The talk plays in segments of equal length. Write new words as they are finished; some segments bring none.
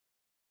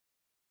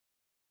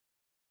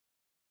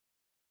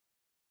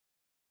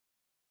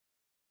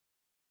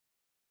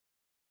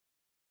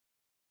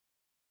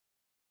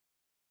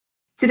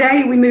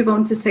Today, we move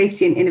on to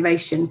safety and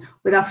innovation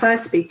with our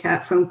first speaker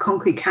from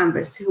Concrete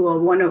Canvas, who are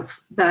one of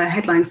the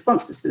headline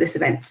sponsors for this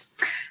event.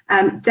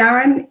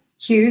 Darren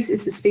Hughes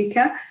is the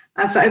speaker.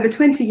 For over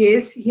 20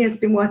 years, he has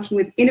been working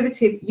with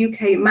innovative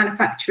UK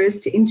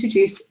manufacturers to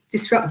introduce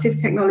disruptive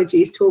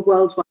technologies to a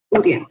worldwide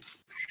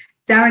audience.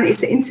 Darren is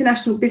the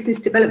International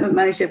Business Development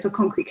Manager for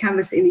Concrete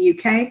Canvas in the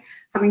UK,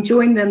 having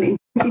joined them in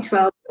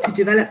 2012 to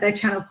develop their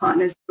channel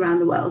partners around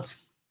the world.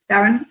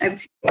 Darren, over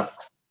to you.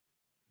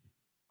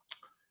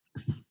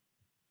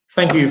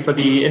 Thank you for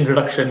the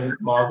introduction,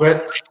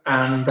 Margaret,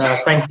 and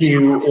thank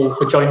you all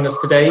for joining us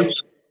today,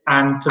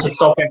 and to the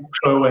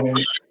StocExpo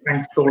and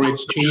Tank Storage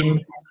team,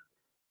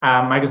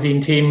 magazine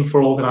team,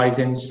 for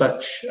organising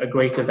such a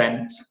great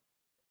event.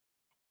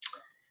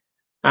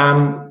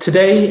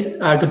 Today,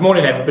 good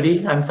morning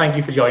everybody, and thank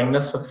you for joining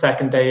us for the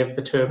second day of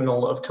the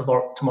Terminal of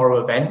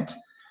Tomorrow event.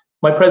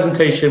 My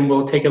presentation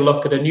will take a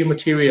look at a new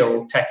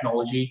material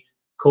technology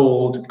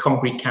called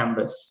Concrete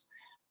Canvas.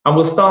 And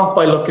we'll start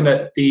by looking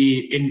at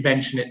the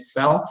invention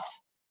itself,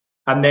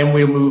 and then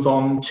we'll move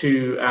on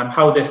to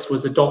how this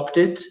was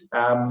adopted,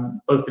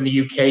 both in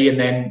the UK and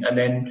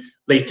then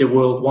later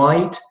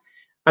worldwide,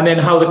 and then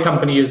how the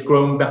company has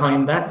grown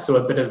behind that, so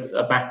a bit of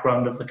a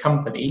background of the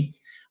company.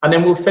 And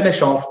then we'll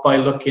finish off by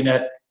looking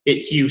at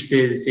its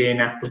uses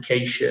in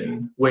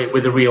application,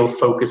 with a real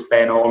focus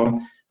then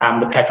on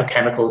the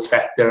petrochemical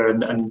sector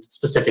and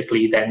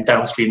specifically then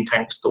downstream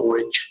tank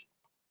storage.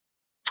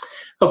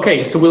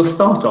 Okay, so we'll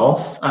start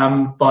off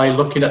by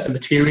looking at the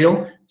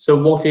material. So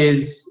what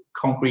is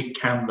concrete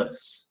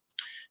canvas?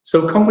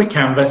 So concrete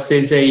canvas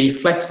is a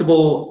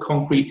flexible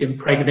concrete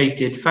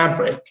impregnated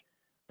fabric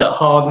that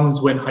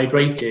hardens when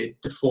hydrated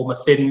to form a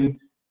thin,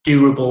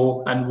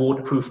 durable and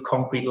waterproof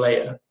concrete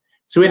layer.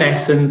 So in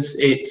essence,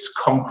 it's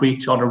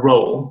concrete on a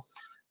roll.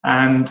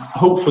 And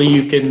hopefully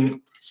you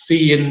can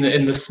see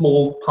in the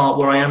small part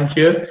where I am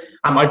here,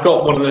 I've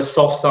got one of the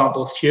soft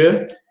samples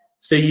here.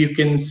 So you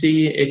can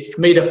see it's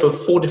made up of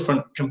 4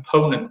 different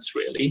components,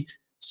 really.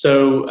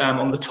 So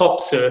on the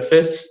top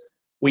surface,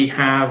 we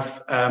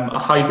have a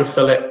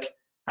hydrophilic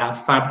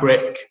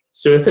fabric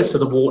surface, so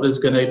the water is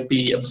going to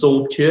be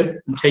absorbed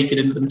here and taken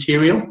into the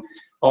material.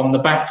 On the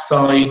back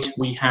side,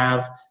 we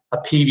have a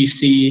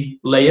PVC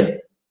layer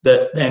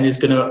that then is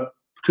going to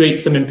create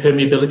some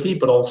impermeability,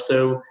 but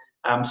also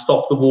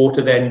stop the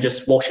water then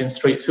just washing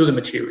straight through the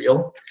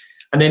material.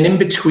 And then in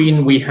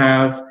between, we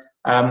have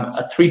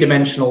a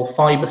 3-dimensional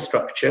fiber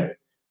structure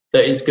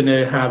that is going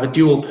to have a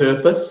dual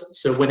purpose.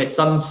 So when it's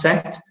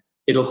unset,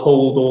 it'll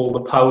hold all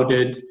the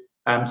powdered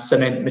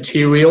cement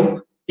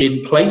material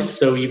in place.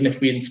 So even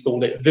if we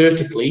install it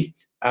vertically,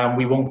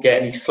 we won't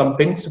get any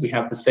slumping. So we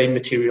have the same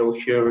material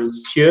here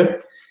as here.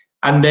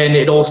 And then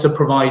it also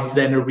provides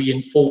then a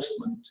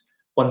reinforcement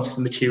once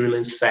the material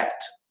is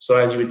set. So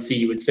as you would see,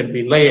 you would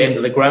simply lay it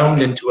into the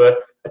ground, into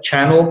a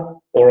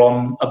channel, or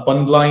on a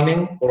bund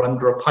lining, or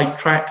under a pipe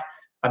track,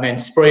 and then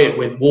spray it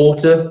with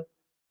water,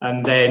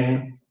 and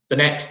then the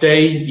next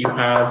day you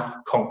have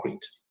concrete.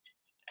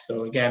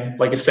 So again,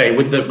 like I say,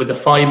 with the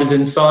fibers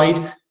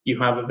inside, you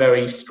have a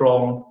very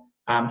strong,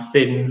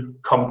 thin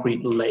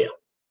concrete layer.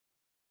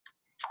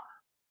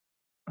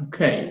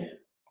 Okay.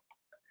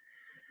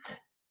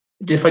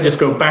 If I just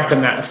go back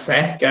on that a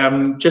sec,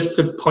 just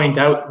to point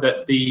out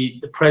that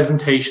the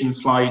presentation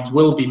slides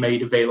will be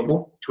made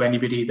available to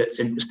anybody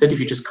that's interested if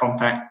you just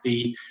contact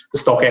the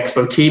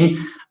StocExpo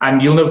team.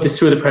 And you'll notice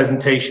through the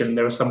presentation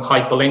there are some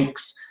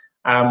hyperlinks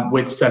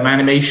with some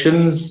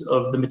animations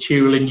of the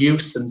material in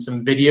use and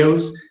some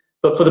videos.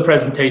 But for the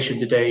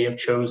presentation today, I've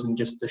chosen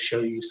just to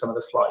show you some of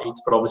the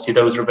slides. But obviously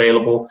those are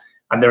available,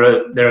 and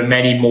there are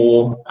many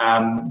more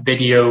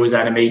videos,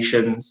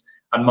 animations,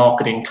 and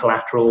marketing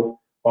collateral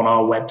on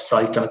our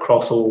website and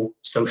across all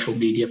social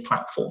media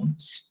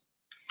platforms.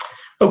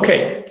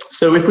 Okay,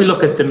 so if we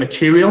look at the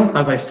material,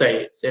 as I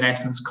say, it's in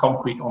essence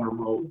concrete on a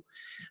roll.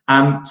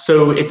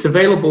 So it's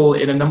available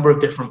in a number of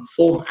different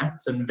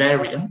formats and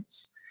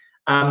variants.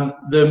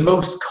 The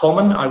most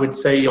common, I would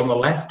say, on the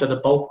left are the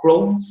bulk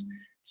rolls.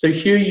 So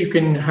here you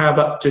can have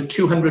up to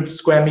 200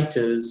 square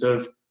meters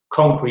of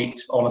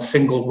concrete on a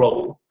single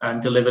roll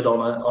and delivered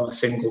on a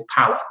single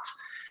pallet.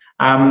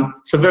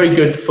 So very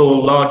good for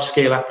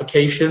large-scale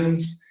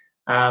applications.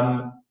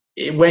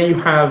 Where you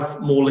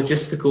have more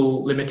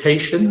logistical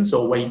limitations,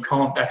 or where you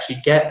can't actually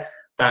get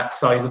that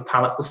size of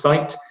pallet to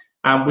site,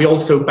 we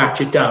also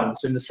batch it down.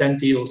 So in the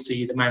center, you'll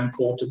see the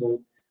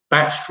man-portable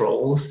batched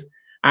rolls.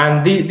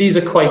 And these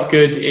are quite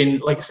good in,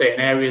 like I say, in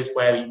areas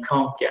where you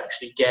can't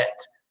actually get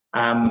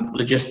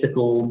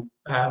logistical,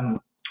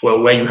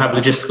 well, where you have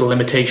logistical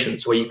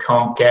limitations, where you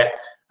can't get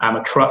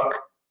a truck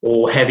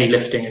or heavy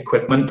lifting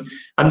equipment.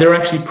 And there are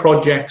actually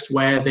projects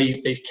where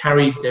they've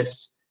carried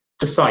this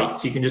to site.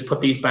 So you can just put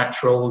these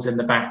batch rolls in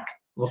the back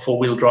of a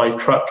 4-wheel drive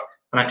truck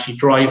and actually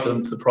drive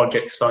them to the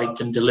project site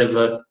and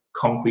deliver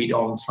concrete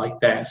on site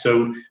there.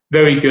 So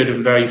very good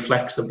and very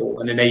flexible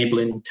and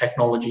enabling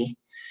technology.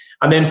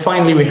 And then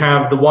finally, we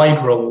have the wide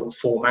roll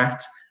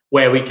format,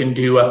 where we can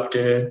do up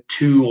to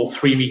 2 or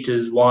 3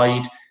 meters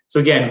wide. So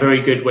again,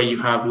 very good where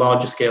you have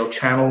larger scale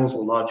channels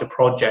or larger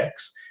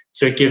projects.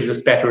 So it gives us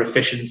better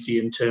efficiency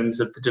in terms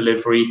of the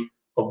delivery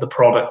of the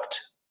product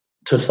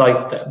to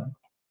site then.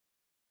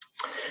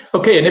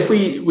 Okay, and if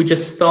we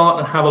just start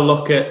and have a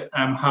look at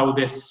how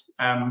this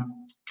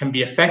can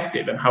be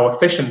effective and how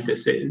efficient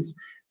this is.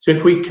 So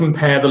if we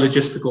compare the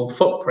logistical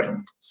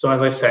footprint, so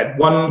as I said,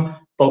 one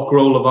bulk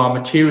roll of our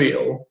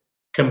material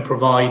can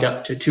provide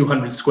up to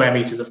 200 square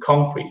meters of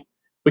concrete,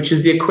 which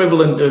is the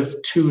equivalent of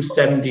 2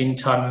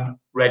 17-ton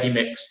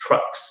ready-mix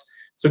trucks.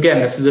 So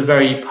again, this is a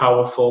very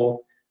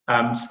powerful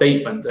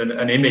statement and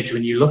an image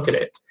when you look at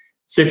it.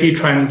 So if you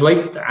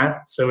translate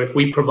that, so if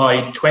we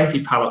provide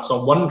 20 pallets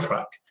on one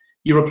truck,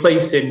 you're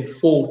replacing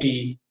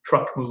 40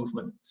 truck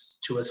movements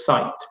to a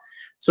site.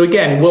 So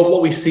again,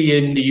 what we see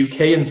in the UK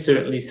and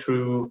certainly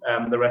through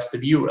the rest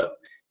of Europe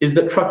is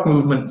that truck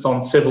movements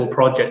on civil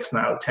projects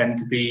now tend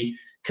to be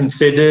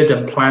considered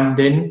and planned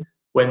in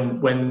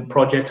when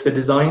projects are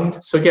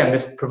designed. So again,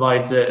 this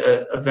provides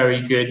a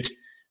very good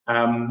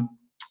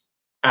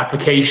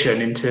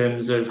application in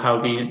terms of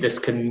how this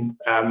can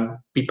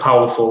be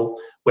powerful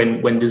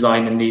when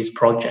designing these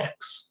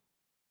projects.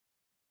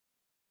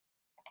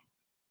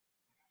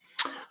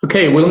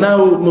 Okay, we'll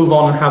now move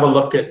on and have a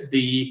look at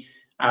the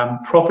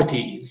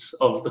properties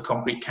of the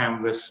concrete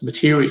canvas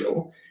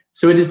material.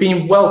 So it has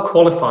been well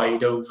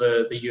qualified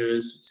over the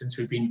years since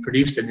we've been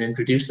producing and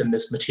introducing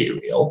this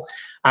material.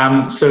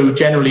 So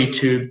generally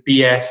to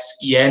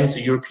BSEN, so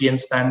European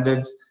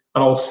standards,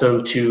 and also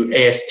to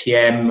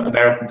ASTM,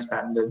 American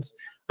standards,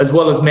 as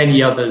well as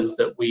many others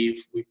that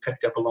we've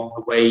picked up along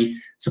the way,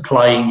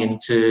 supplying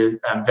into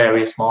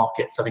various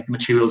markets. I think the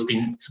material's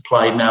been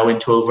supplied now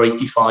into over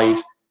 85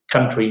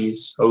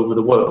 countries over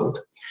the world.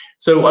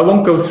 So I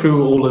won't go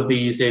through all of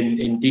these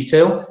in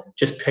detail,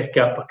 just pick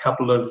up a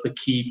couple of the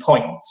key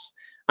points.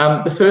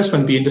 The first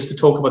one being just to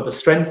talk about the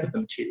strength of the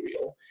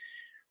material.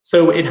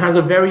 So it has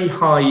a very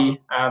high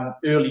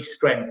early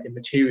strength in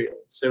material.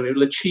 So it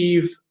will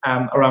achieve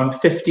around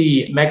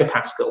 50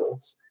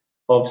 megapascals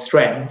of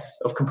strength,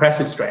 of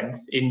compressive strength,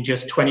 in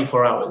just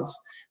 24 hours.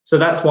 So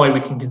that's why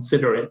we can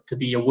consider it to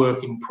be a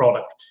working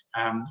product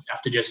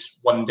after just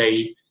one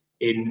day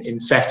in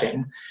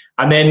setting.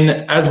 And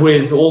then, as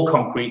with all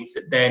concretes,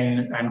 it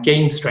then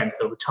gains strength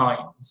over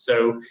time.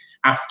 So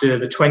after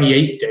the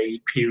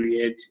 28-day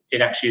period,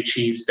 it actually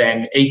achieves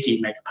then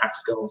 80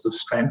 megapascals of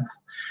strength.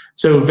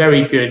 So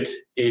very good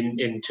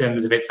in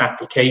terms of its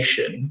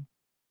application.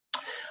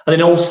 And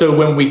then also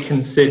when we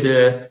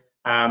consider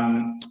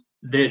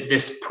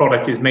this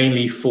product is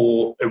mainly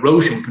for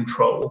erosion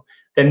control,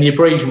 then the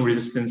abrasion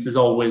resistance is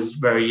always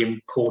very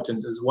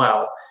important as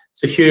well.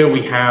 So here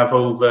we have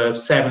over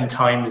 7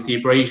 times the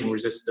abrasion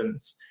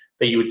resistance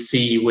that you would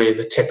see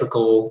with a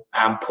typical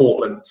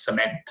Portland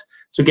cement.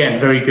 So again,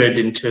 very good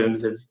in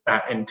terms of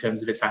that, in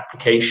terms of its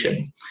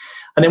application.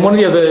 And then one of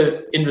the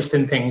other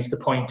interesting things to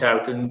point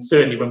out, and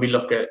certainly when we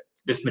look at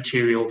this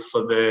material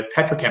for the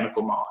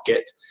petrochemical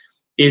market,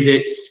 is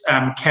its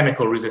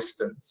chemical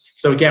resistance.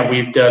 So again,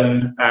 we've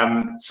done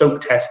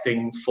soak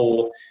testing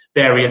for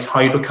various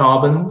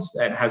hydrocarbons.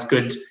 It has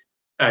good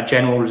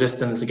general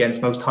resistance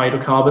against most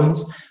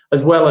hydrocarbons,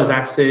 as well as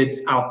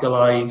acids,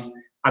 alkalis,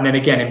 and then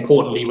again,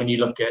 importantly, when you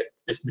look at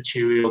this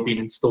material being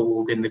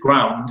installed in the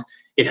ground,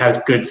 it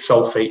has good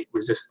sulfate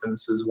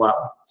resistance as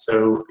well.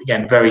 So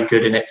again, very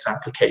good in its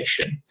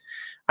application.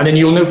 And then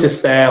you'll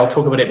notice there, I'll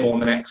talk about it more on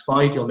the next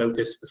slide, you'll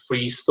notice the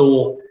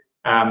freeze-thaw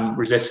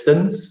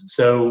resistance.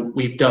 So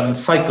we've done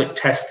cyclic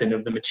testing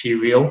of the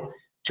material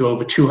to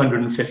over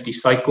 250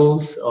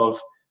 cycles of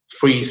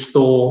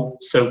freeze-thaw,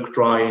 soak,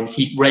 dry, and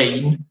heat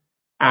rain.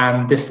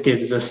 And this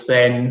gives us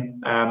then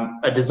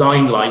a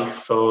design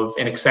life of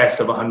in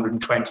excess of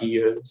 120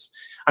 years.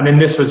 And then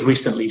this was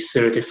recently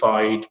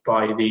certified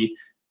by the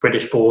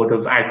British Board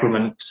of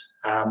Agreement.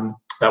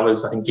 That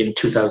was, I think, in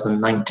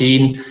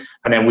 2019.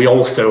 And then we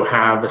also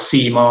have a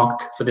CE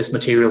mark for this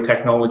material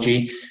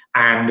technology.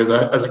 And as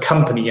a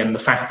company and the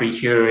factory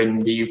here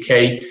in the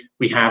UK,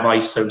 we have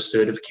ISO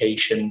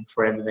certification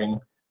for everything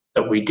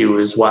that we do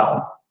as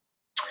well.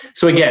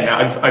 So again,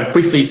 I've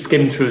briefly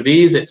skimmed through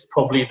these. It's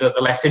probably the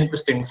less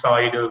interesting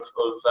side of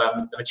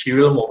the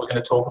material and what we're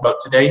going to talk about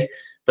today,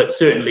 but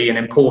certainly an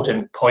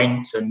important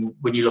point. And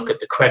when you look at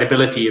the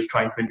credibility of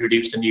trying to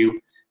introduce a new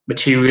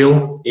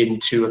material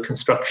into a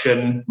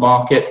construction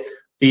market,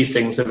 these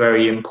things are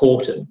very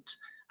important.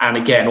 And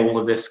again, all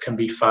of this can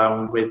be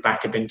found with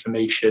backup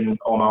information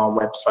on our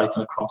website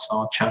and across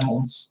our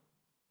channels.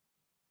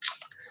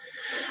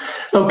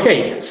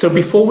 Okay, so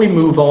before we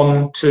move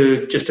on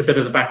to just a bit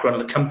of the background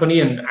of the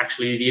company and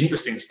actually the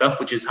interesting stuff,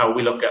 which is how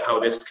we look at how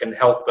this can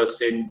help us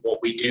in what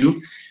we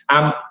do,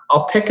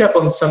 I'll pick up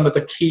on some of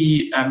the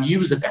key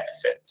user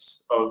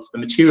benefits of the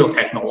material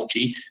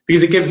technology,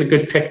 because it gives a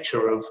good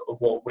picture of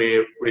what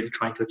we're really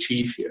trying to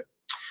achieve here.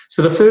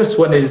 So the first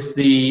one is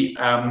the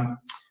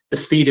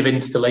speed of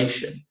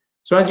installation.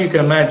 So as you can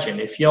imagine,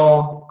 if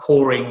you're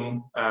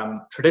pouring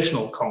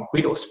traditional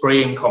concrete or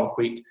spraying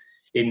concrete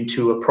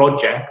into a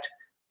project,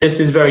 this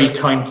is very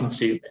time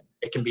consuming.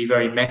 It can be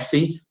very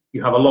messy.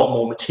 You have a lot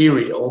more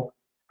material.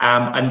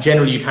 and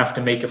generally you'd have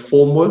to make a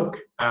formwork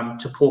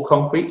to pour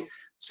concrete.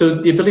 So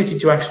the ability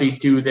to actually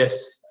do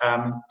this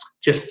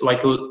just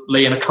like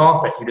laying a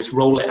carpet, you just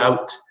roll it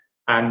out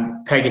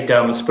and peg it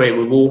down and spray it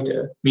with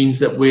water, means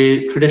that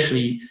we're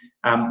traditionally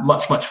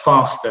much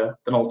faster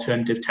than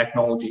alternative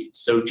technologies.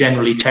 So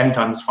generally 10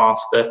 times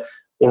faster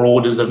or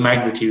orders of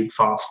magnitude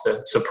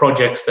faster. So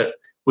projects that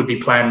would be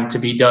planned to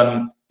be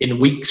done in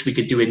weeks, we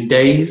could do in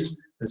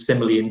days, and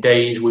similarly in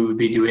days, we would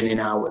be doing in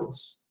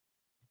hours.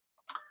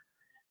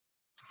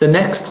 The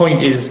next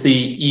point is the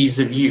ease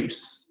of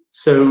use.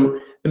 So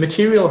the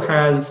material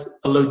has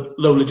a low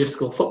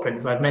logistical footprint,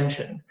 as I've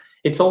mentioned.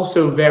 It's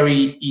also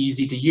very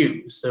easy to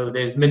use. So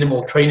there's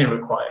minimal training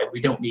required.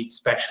 We don't need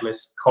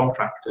specialist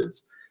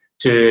contractors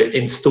to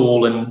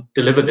install and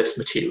deliver this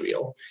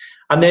material.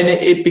 And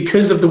then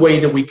because of the way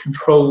that we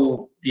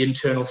control the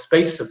internal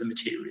space of the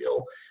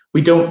material,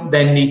 we don't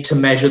then need to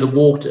measure the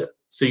water.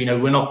 So,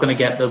 we're not going to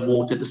get the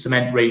water to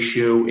cement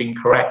ratio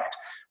incorrect.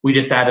 We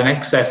just add an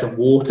excess of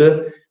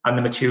water and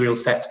the material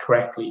sets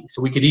correctly.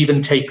 So we could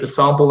even take the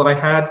sample that I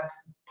had,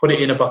 put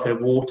it in a bucket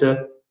of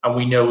water, and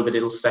we know that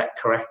it'll set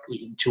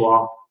correctly into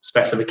our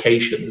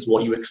specifications,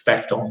 what you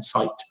expect on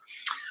site.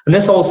 And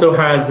this also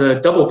has a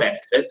double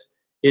benefit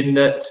in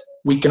that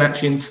we can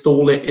actually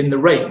install it in the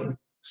rain.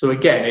 So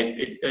again,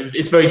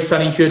 it's very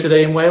sunny here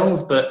today in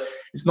Wales, but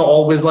it's not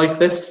always like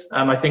this.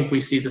 I think we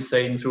see the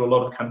same through a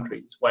lot of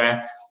countries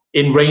where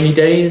in rainy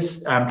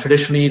days,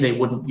 traditionally they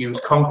wouldn't use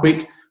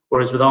concrete,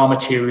 whereas with our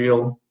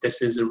material,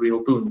 this is a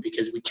real boon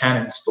because we can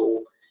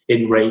install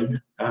in rain.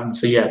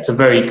 So yeah, it's a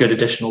very good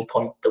additional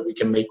point that we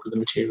can make with the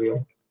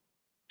material.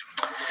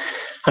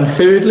 And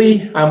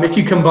thirdly, if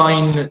you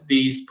combine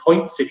these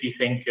points, if you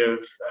think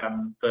of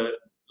the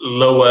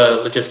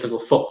lower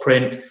logistical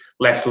footprint,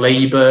 less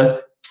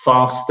labor,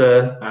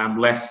 faster,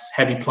 less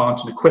heavy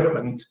plant and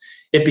equipment,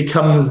 it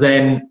becomes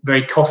then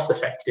very cost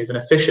effective and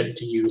efficient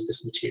to use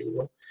this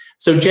material.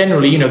 So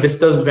generally, this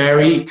does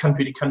vary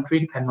country to country,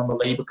 depending on the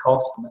labor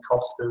cost and the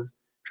cost of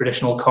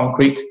traditional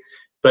concrete.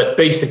 But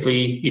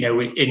basically,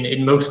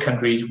 in most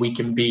countries, we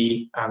can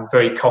be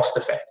very cost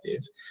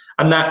effective.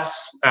 And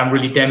that's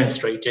really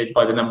demonstrated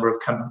by the number of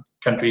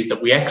countries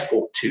that we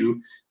export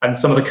to, and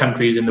some of the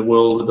countries in the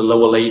world with the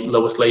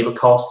lowest labor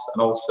costs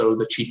and also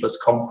the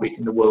cheapest concrete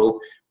in the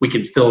world, we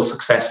can still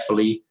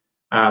successfully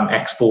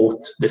export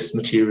this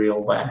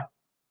material there.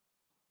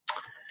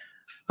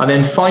 And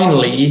then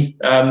finally,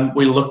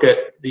 we'll look at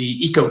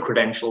the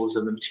eco-credentials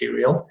of the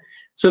material.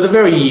 So the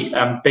very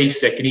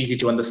basic and easy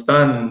to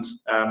understand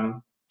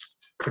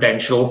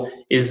credential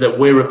is that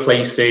we're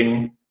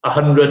replacing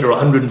 100 or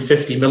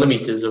 150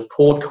 millimeters of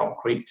poured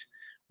concrete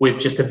with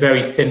just a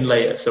very thin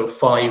layer, so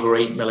 5 or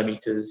 8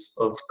 millimeters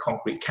of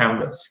concrete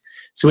canvas.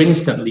 So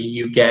instantly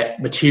you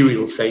get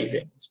material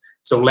savings.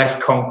 So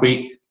less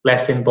concrete,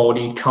 less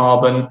embodied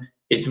carbon.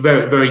 It's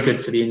very, very good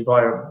for the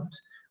environment.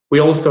 We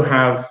also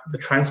have the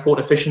transport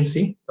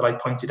efficiency that I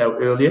pointed out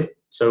earlier.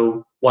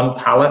 So 1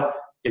 pallet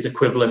is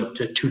equivalent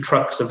to 2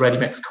 trucks of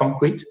ready-mix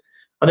concrete.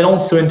 And then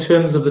also in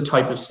terms of the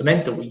type of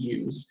cement that we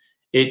use,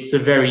 it's a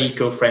very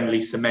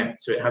eco-friendly cement.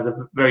 So it has a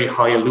very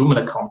high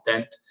alumina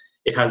content.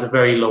 It has a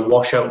very low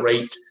washout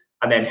rate,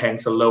 and then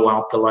hence a low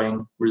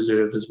alkaline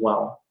reserve as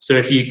well. So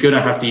if you're going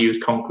to have to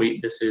use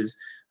concrete, this is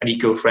an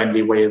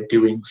eco-friendly way of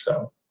doing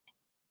so.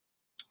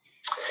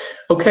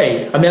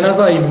 Okay, and then as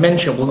I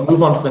mentioned, we'll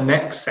move on to the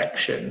next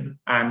section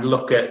and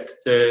look at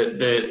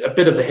a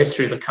bit of the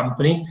history of the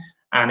company,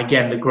 and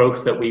again, the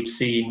growth that we've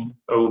seen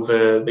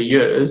over the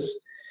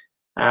years.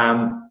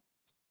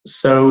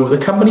 So the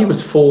company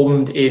was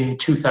formed in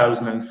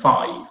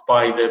 2005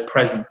 by the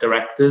present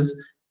directors,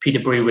 Peter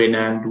Brewin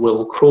and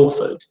Will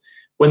Crawford,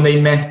 when they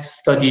met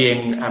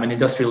studying an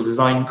industrial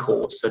design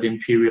course at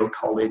Imperial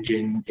College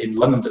in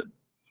London.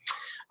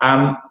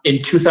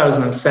 In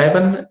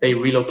 2007, they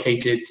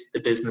relocated the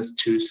business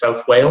to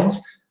South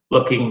Wales,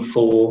 looking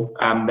for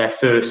their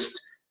first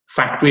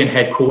factory and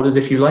headquarters,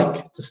 if you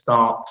like, to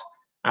start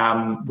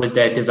with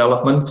their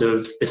development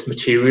of this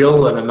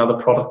material and another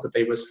product that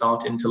they were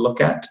starting to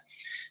look at.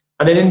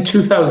 And then in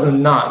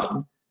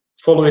 2009,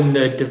 following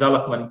the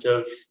development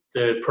of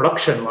the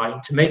production line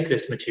to make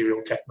this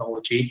material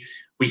technology,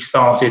 we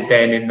started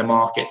then in the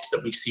markets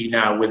that we see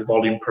now with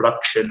volume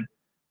production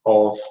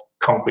of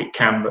concrete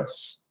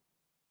canvas.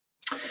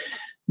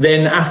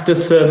 Then after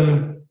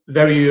some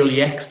very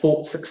early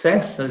export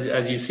success,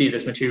 as you see,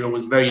 this material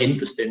was very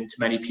interesting to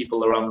many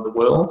people around the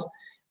world.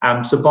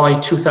 So by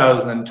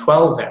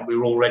 2012 then, we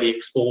were already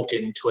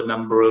exporting to a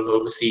number of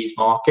overseas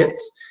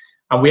markets.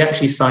 And we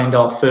actually signed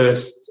our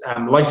first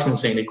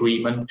licensing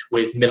agreement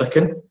with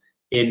Milliken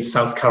in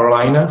South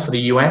Carolina for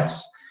the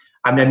US.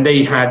 And then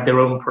they had their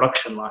own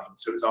production line.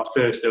 So it was our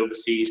first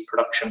overseas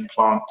production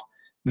plant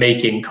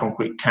making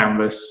concrete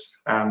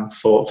canvas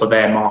for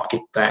their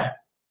market there.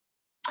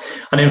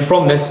 And then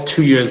from this,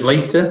 2 years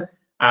later,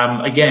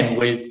 again,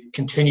 with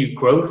continued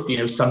growth,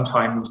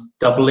 sometimes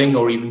doubling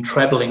or even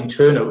trebling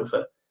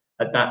turnover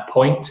at that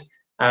point,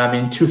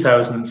 in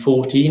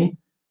 2014,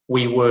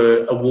 we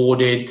were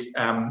awarded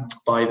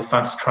by the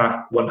Fast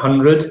Track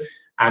 100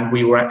 and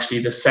we were actually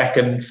the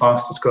second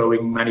fastest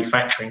growing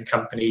manufacturing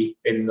company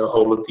in the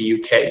whole of the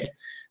UK.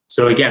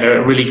 So again,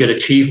 a really good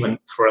achievement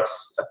for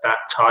us at that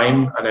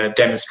time, and a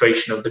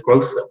demonstration of the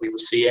growth that we were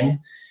seeing.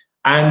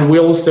 And we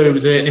also, it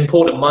was an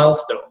important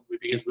milestone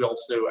because we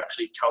also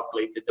actually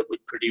calculated that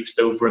we'd produced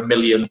over 1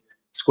 million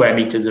square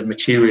meters of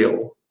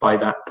material by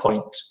that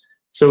point.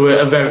 So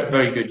a very,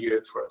 very good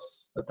year for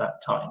us at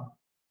that time.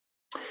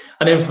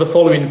 And then for the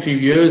following few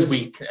years,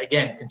 we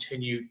again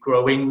continued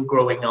growing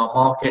our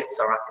markets,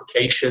 our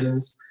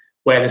applications,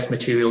 where this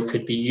material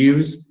could be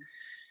used.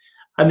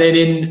 And then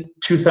in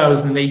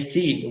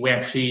 2018, we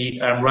actually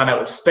ran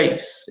out of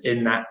space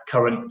in that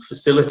current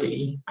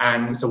facility.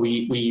 And so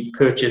we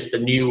purchased a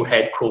new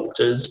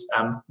headquarters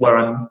where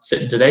I'm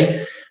sitting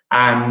today.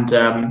 And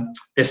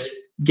this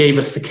gave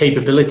us the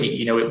capability,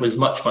 you know, it was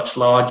much, much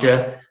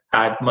larger,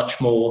 had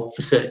much more,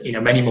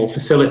 many more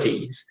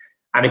facilities.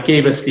 And it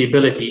gave us the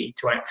ability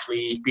to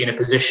actually be in a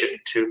position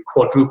to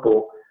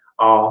quadruple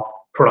our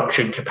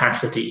production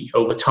capacity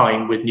over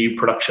time with new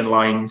production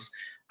lines,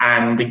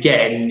 and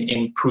again,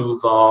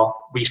 improve our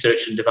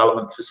research and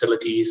development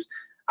facilities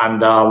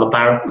and our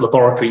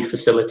laboratory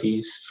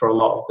facilities for a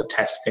lot of the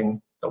testing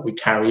that we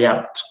carry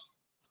out.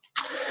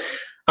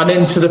 And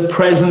then to the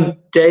present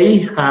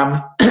day,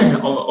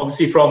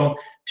 obviously from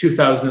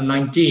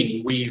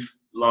 2019, we've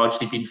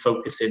largely been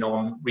focusing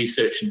on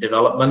research and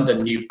development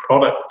and new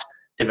product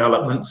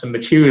developments and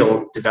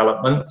material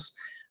developments.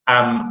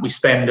 We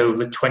spend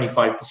over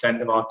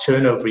 25% of our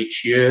turnover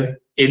each year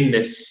in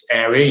this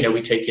area. You know,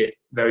 we take it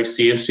very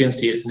seriously and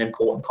see it as an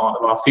important part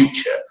of our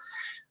future.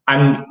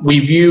 And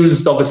we've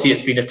used, obviously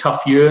it's been a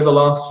tough year the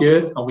last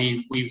year, and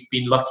we've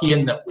been lucky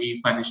in that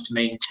we've managed to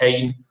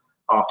maintain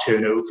our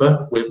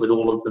turnover with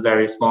all of the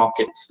various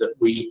markets that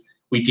we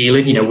deal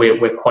in. You know,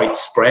 we're quite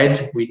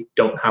spread. We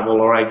don't have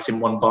all our eggs in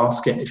one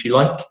basket, if you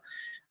like.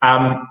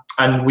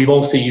 And we've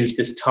also used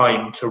this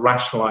time to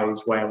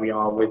rationalize where we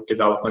are with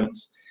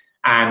developments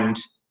and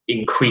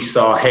increase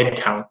our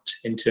headcount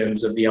in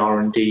terms of the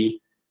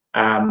R&D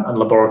and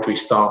laboratory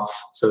staff.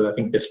 So I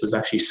think this was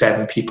actually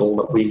 7 people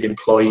that we've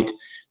employed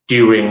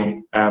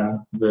during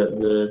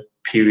the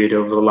period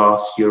over the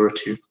last year or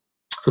two.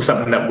 So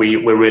something that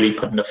we're really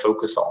putting a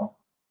focus on.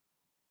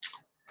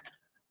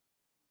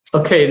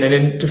 Okay, and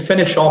then to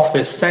finish off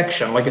this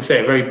section, like I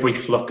say, a very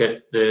brief look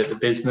at the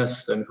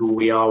business and who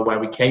we are, where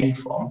we came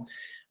from.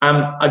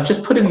 I've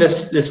just put in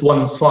this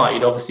one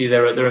slide. Obviously,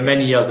 there are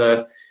many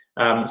other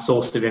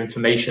sources of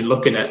information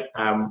looking at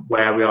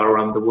where we are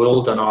around the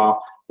world and our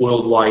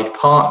worldwide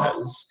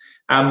partners.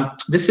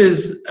 This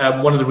is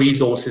one of the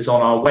resources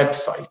on our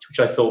website, which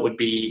I thought would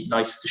be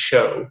nice to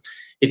show.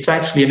 It's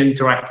actually an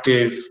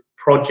interactive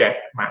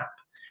project map.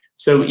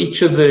 So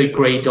each of the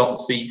grey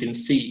dots that you can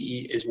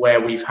see is where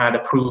we've had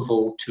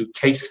approval to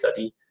case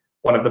study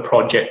one of the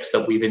projects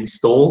that we've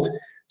installed.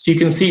 So you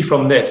can see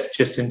from this,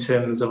 just in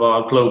terms of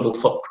our global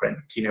footprint,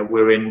 you know,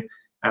 we're in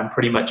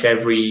pretty much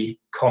every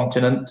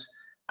continent.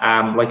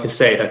 Like I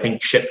said, I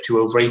think shipped to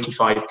over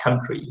 85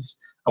 countries.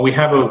 And we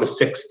have over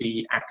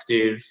 60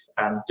 active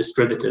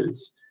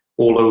distributors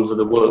all over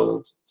the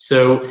world.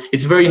 So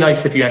it's very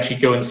nice if you actually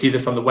go and see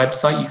this on the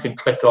website. You can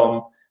click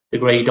on the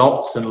grey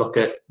dots and look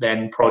at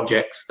then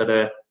projects that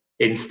are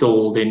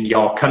installed in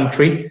your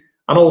country.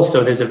 And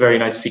also there's a very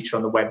nice feature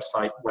on the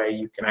website where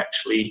you can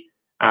actually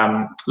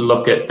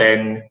look at,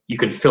 then you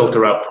can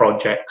filter out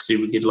projects. So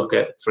we could look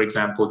at, for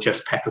example,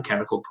 just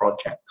petrochemical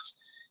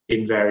projects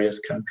in various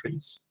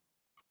countries.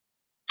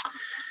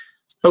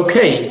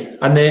 Okay,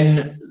 and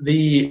then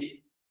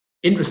the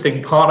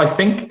interesting part, I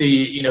think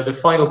the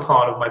final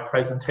part of my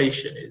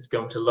presentation is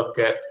going to look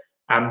at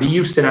the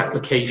use and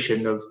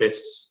application of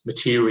this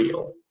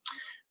material.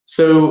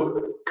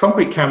 So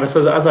concrete canvas,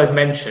 as I've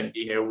mentioned,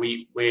 you know,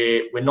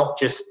 we're not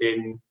just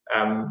in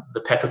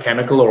the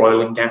petrochemical or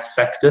oil and gas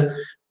sector.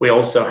 We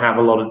also have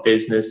a lot of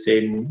business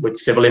with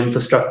civil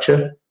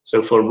infrastructure.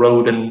 So for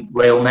road and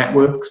rail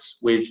networks,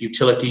 with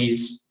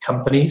utilities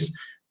companies.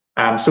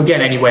 So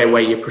again, anywhere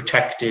where you're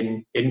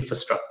protecting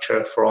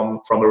infrastructure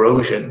from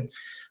erosion,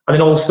 and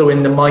then also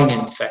in the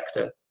mining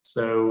sector.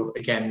 So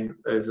again,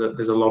 there's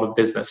a lot of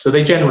business. So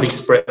they generally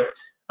split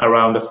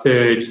around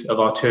 1/3 of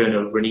our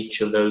turnover in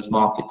each of those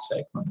market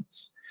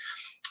segments.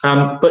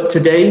 But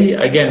today,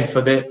 again,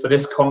 for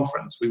this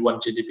conference, we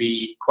wanted to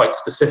be quite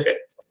specific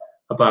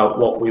about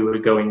what we were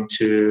going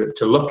to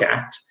look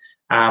at.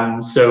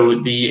 So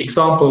the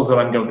examples that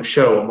I'm going to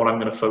show and what I'm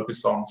going to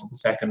focus on for the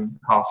second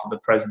half of the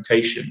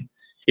presentation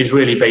is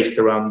really based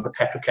around the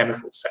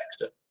petrochemical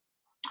sector.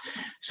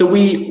 So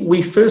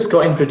we first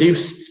got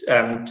introduced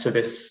to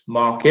this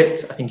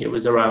market, I think it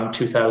was around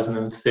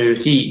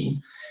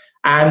 2013.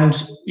 And,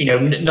 you know,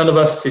 none of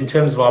us, in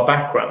terms of our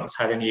backgrounds,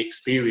 had any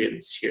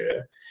experience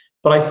here.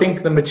 But I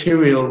think the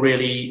material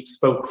really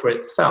spoke for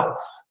itself.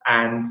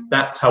 And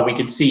that's how we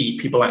could see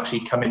people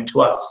actually come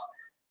into us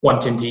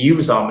wanting to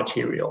use our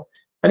material.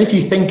 And if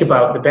you think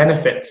about the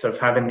benefits of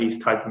having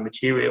these type of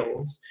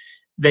materials,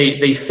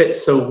 they fit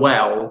so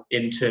well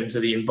in terms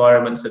of the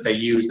environments that they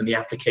use and the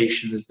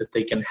applications that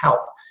they can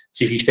help.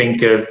 So if you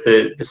think of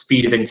the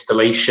speed of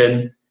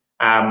installation,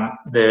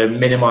 the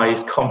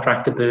minimized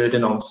contractor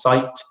burden on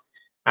site,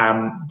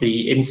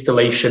 the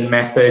installation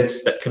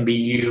methods that can be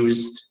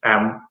used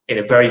in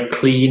a very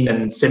clean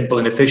and simple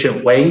and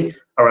efficient way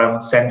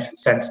around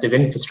sensitive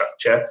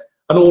infrastructure,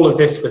 and all of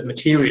this with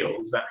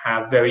materials that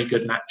have very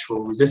good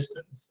natural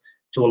resistance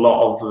to a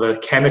lot of the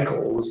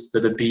chemicals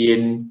that are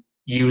being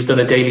used on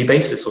a daily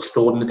basis or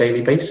stored on a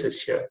daily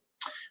basis here.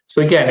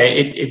 So again,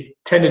 it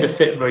tended to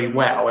fit very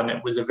well, and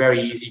it was a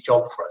very easy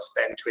job for us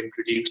then to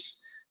introduce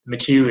the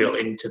material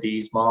into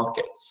these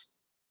markets.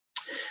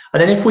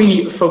 And then if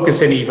we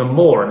focus in even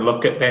more and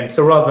look at then,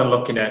 so rather than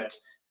looking at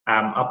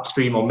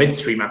upstream or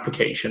midstream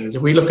applications,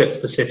 if we look at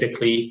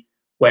specifically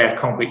where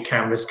concrete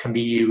canvas can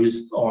be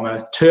used on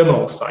a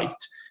terminal site,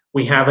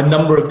 we have a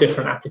number of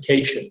different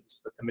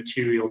applications that the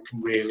material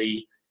can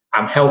really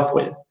help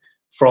with,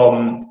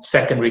 from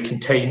secondary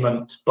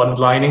containment bund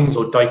linings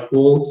or dike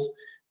walls,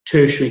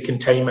 tertiary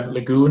containment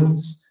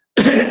lagoons,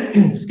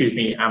 excuse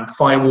me,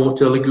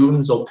 firewater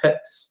lagoons or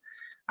pits,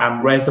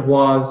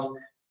 reservoirs,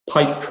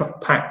 pipe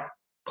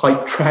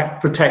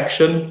track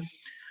protection.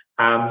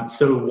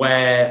 So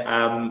where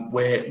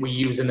we're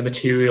using the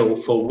material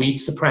for weed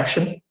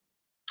suppression,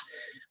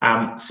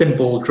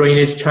 simple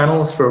drainage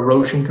channels for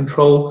erosion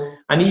control,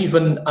 and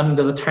even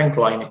under the tank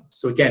lining.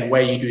 So again,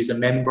 where you'd use a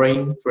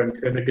membrane for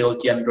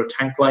impermeability under a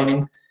tank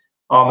lining,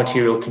 our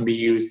material can be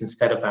used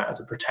instead of that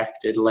as a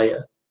protected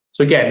layer.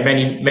 So again,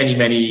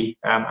 many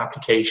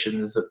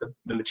applications that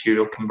the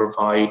material can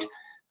provide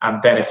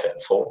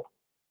benefit for.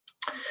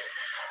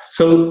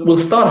 So we'll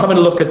start having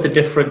a look at the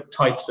different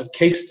types of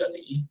case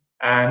study,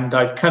 and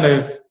I've kind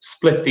of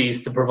split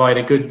these to provide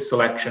a good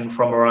selection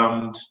from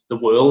around the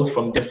world,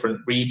 from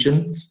different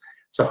regions.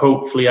 So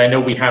hopefully, I know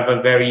we have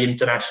a very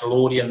international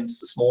audience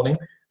this morning,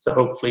 so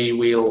hopefully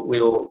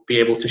we'll be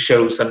able to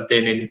show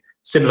something in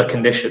similar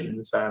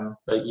conditions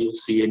that you'll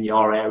see in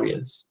your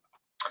areas.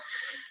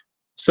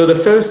 So the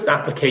first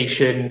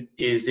application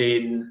is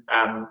in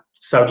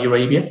Saudi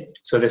Arabia.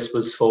 So this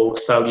was for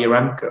Saudi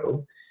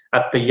Aramco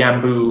at the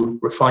Yanbu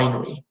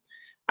refinery.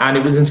 And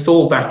it was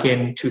installed back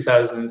in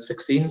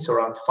 2016, so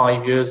around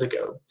 5 years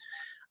ago.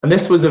 And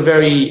this was a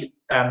very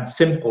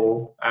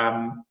simple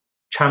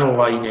channel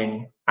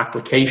lining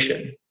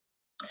application.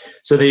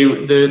 So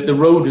the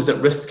road was at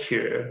risk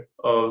here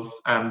of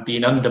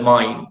being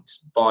undermined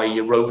by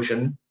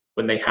erosion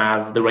when they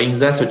have the rains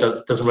there. So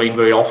it doesn't rain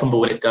very often, but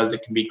when it does,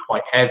 it can be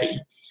quite heavy.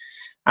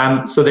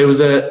 So there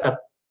was a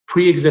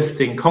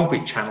pre-existing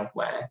concrete channel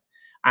there,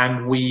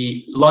 and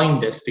we lined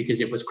this because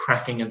it was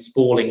cracking and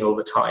spalling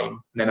over time,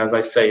 and then, as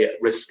I say,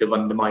 at risk of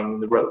undermining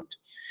the road.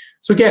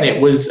 So again,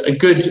 it was a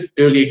good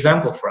early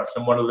example for us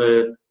and one of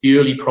the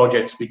early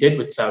projects we did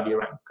with Saudi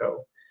Aramco.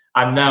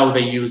 And now they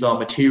use our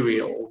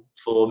material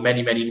for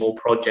many more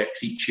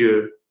projects each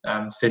year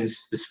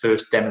since this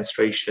first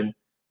demonstration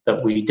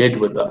that we did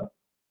with them.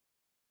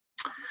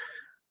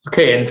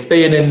 Okay, and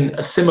staying in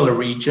a similar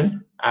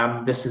region,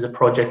 this is a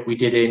project we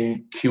did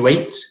in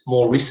Kuwait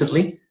more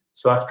recently.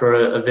 So after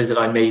a visit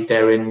I made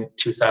there in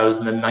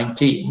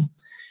 2019.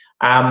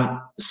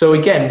 So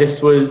again,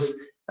 this was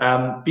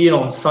being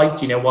on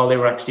site, while they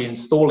were actually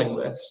installing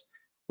this,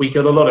 we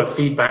got a lot of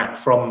feedback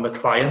from the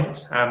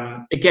client.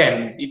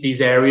 Again, these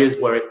areas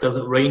where it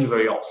doesn't rain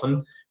very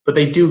often, but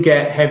they do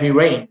get heavy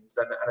rains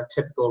and a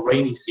typical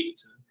rainy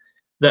season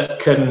that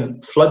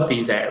can flood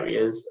these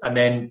areas and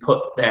then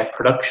put their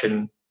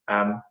production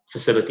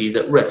facilities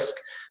at risk.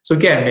 So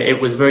again, it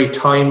was very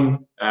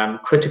time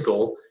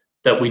critical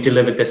that we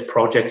delivered this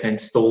project and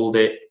installed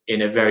it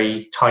in a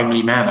very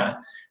timely manner.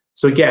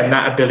 So again,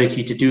 that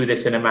ability to do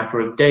this in a matter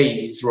of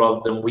days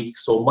rather than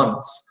weeks or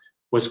months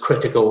was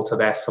critical to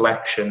their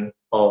selection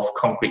of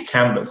concrete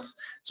canvas.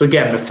 So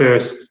again, the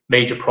first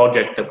major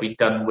project that we'd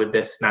done with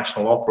this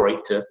national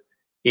operator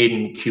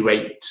in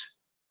Kuwait,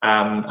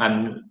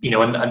 and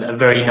a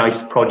very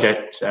nice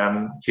project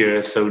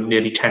here. So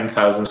nearly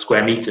 10,000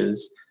 square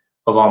meters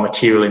of our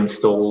material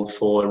installed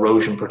for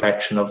erosion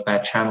protection of their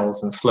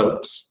channels and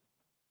slopes.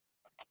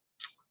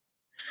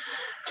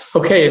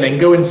 Okay, and then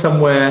going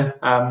somewhere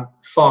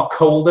far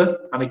colder,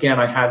 and again,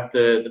 I had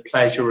the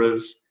pleasure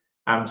of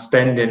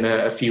spending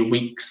a few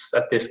weeks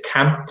at this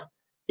camp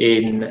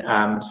in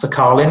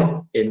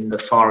Sakhalin in the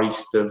far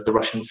east of the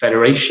Russian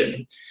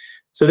Federation.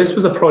 So this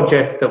was a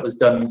project that was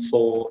done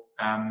for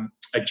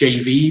a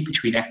JV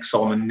between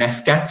Exxon and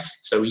Nefgas,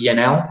 so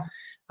ENL,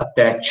 at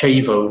their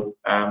Chavo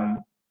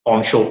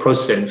onshore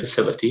processing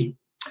facility.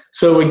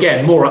 So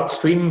again, more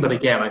upstream, but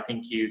again, I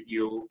think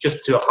you'll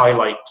just to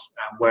highlight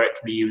where it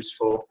can be used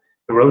for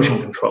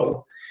erosion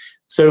control.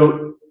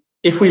 So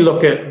if we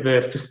look at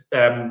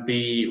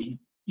the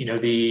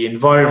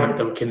environment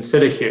that we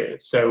consider here,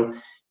 so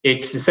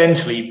it's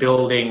essentially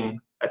building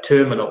a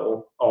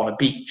terminal on a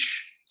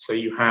beach. So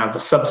you have a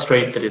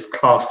substrate that is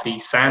Class C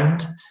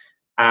sand.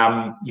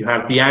 You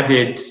have the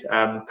added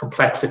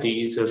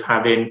complexities of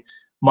having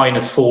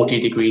 -40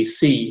 degrees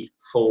C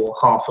for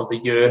half of the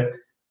year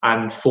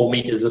and 4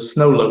 meters of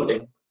snow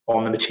loading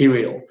on the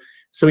material.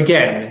 So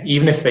again,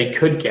 even if they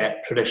could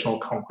get traditional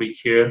concrete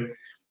here,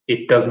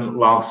 it doesn't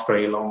last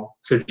very long.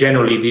 So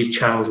generally these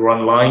channels were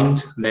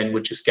unlined and then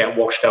would just get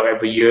washed out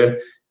every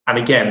year. And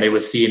again, they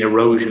were seeing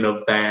erosion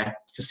of their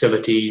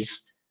facilities,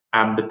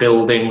 the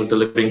buildings, the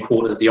living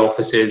quarters, the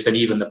offices, and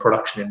even the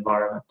production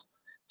environment.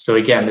 So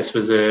again, this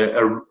was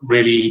a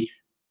really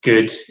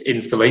good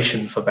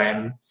installation for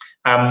them.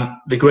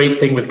 The great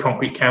thing with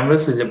concrete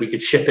canvas is that we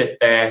could ship it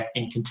there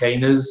in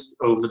containers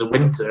over the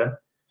winter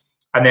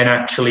and then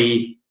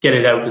actually get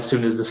it out as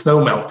soon as the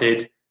snow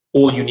melted.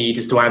 All you need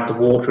is to add the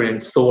water and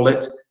install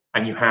it,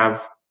 and you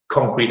have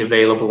concrete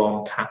available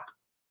on tap.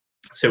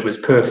 So it was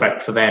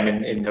perfect for them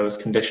in those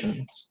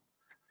conditions.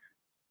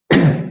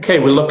 Okay,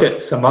 we'll look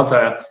at some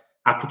other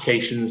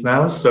applications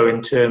now. So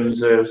in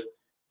terms of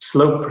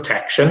slope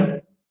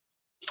protection,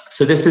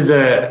 so this is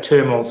a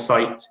terminal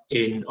site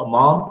in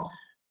Oman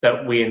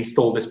that we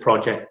installed this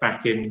project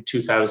back in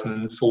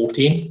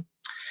 2014.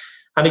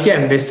 And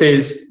again,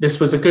 this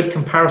was a good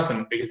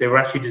comparison because they were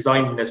actually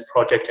designing this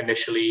project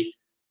initially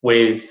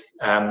with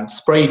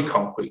sprayed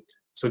concrete.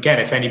 So again,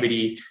 if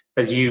anybody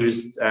has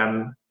used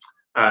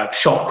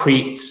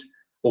shotcrete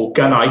or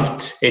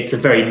gunite, it's a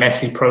very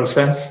messy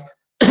process.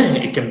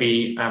 It can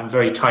be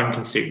very time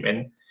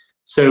consuming.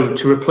 So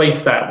to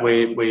replace that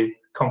with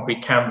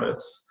concrete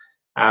canvas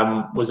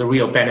was a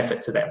real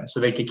benefit to them. So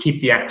they could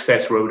keep the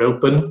access road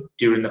open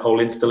during the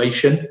whole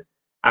installation,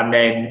 and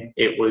then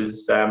it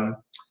was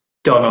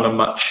done on a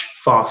much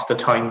faster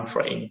time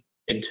frame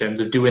in terms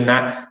of doing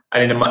that,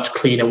 and in a much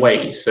cleaner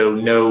way. So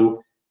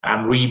no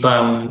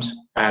rebound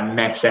and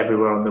mess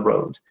everywhere on the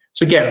road.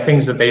 So again,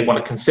 things that they want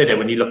to consider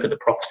when you look at the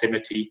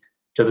proximity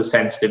to the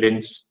sensitive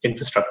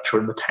infrastructure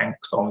and the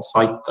tanks on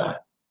site there.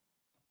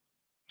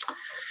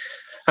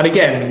 And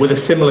again, with a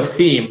similar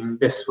theme,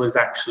 this was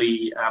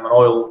actually an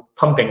oil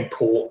pumping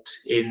port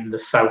in the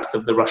south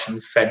of the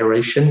Russian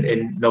Federation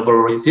in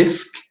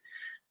Novorossiysk.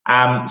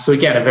 So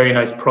again, a very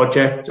nice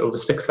project, over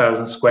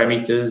 6,000 square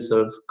meters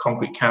of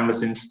concrete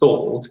canvas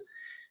installed.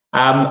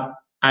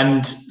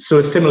 And so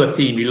a similar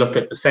theme, you look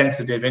at the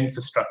sensitive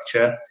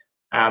infrastructure,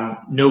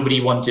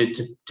 nobody wanted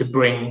to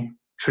bring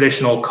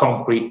traditional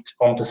concrete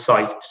onto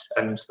site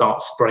and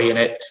start spraying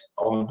it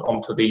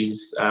onto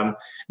these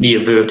near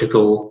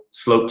vertical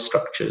slope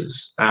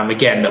structures,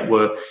 again, that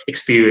were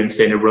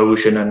experiencing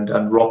erosion and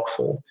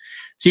rockfall.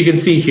 So you can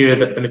see here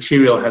that the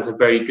material has a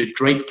very good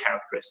drape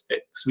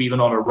characteristic. So even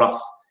on a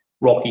rough,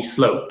 rocky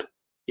slope,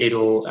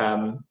 it'll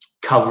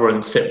cover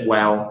and sit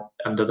well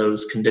under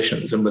those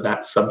conditions and with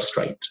that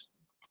substrate.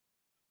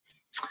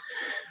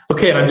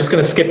 Okay, and I'm just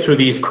going to skip through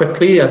these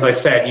quickly. As I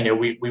said, you know,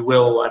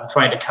 I'm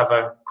trying to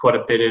cover quite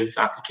a bit of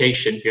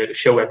application here to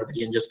show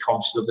everybody and just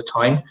conscious of the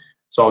time.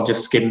 So I'll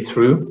just skim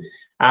through.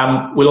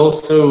 We'll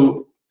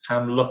also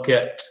look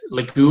at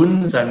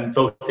lagoons, and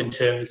both in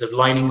terms of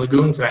lining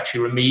lagoons and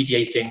actually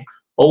remediating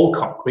old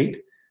concrete.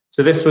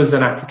 So this was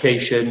an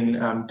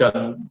application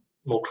done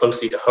more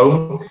closely to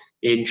home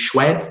in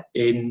Schwed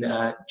in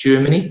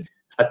Germany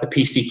at the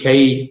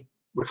PCK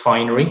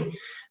refinery.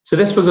 So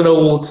this was an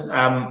old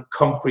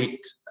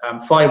concrete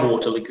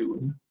firewater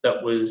lagoon that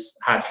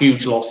had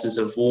huge losses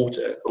of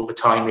water. Over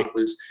time, it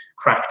was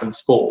cracked and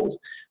spoiled.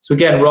 So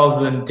again,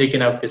 rather than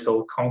digging out this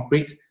old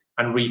concrete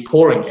and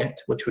re-pouring it,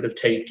 which would have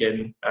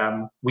taken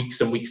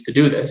weeks and weeks to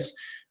do this,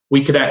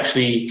 we could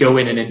actually go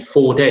in and in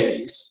 4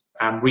 days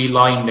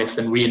reline this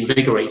and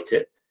reinvigorate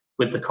it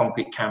with the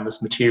concrete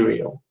canvas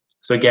material.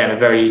 So again, a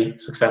very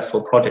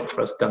successful project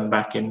for us done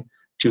back in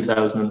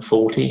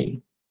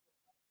 2014.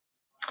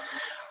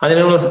 And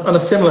then on a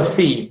similar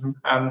theme,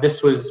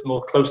 this was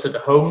more closer to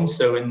home,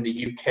 so in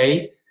the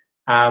UK.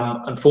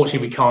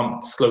 Unfortunately, we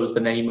can't disclose the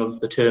name of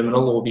the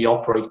terminal or the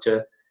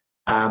operator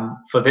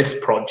for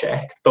this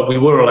project, but we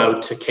were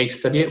allowed to case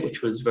study it,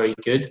 which was very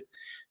good.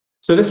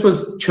 So this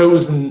was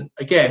chosen,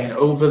 again,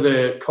 over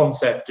the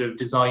concept of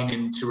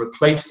designing to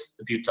replace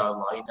the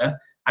butyl liner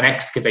and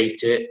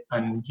excavate it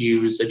and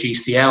use a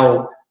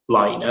GCL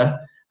liner.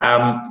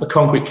 The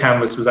concrete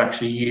canvas was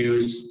actually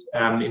used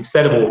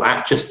instead of all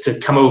that, just to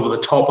come over the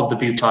top of the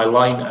butyl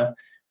liner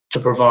to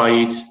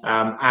provide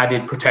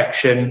added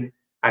protection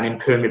and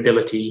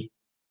impermeability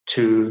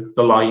to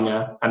the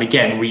liner, and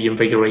again,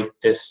 reinvigorate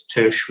this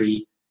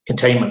tertiary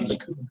containment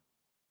lagoon.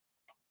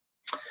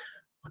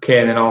 Okay,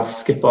 and then I'll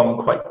skip on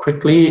quite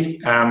quickly.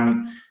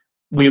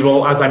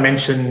 As I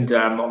mentioned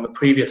on the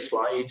previous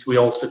slides, we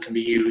also can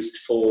be used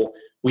for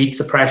weed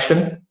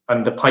suppression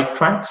under pipe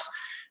tracks.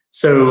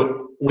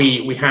 So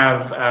we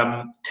have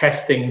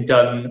testing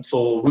done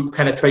for root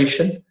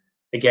penetration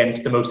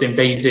against the most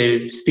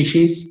invasive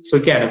species. So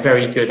again, a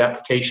very good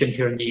application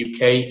here in the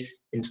UK,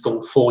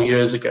 installed 4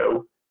 years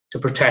ago to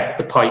protect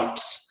the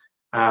pipes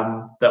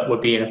that were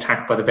being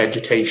attacked by the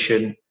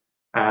vegetation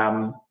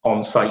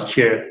on site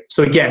here.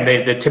 So again,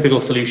 the typical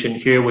solution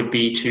here would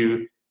be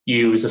to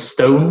use a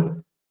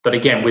stone, but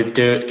again, with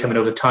dirt coming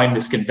over time,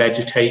 this can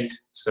vegetate,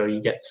 so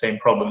you get the same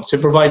problem. So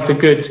it provides a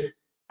good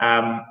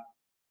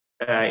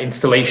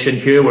installation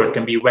here where it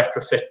can be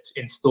retrofit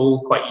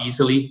installed quite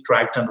easily,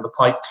 dragged under the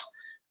pipes,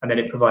 and then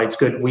it provides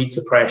good weed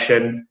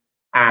suppression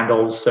and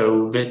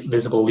also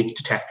visible leak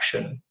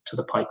detection to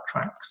the pipe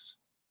tracks.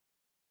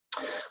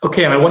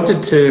 Okay, and I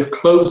wanted to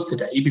close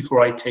today,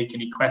 before I take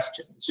any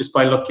questions, just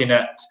by looking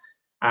at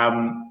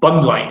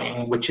bund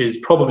lining, which is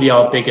probably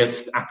our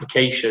biggest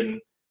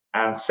application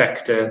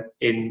sector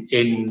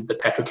in the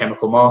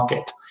petrochemical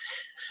market.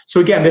 So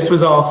again, this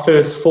was our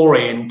first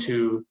foray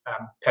into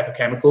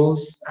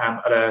petrochemicals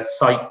at a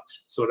site,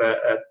 sort of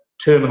a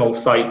terminal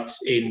site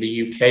in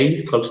the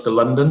UK, close to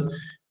London,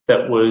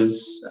 that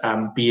was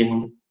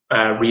being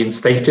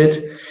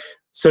reinstated.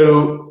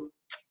 So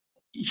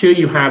here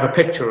you have a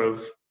picture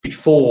of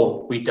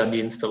before we'd done the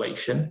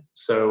installation.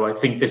 So I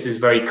think this is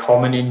very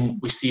common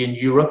we see in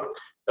Europe,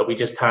 that we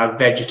just have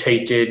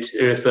vegetated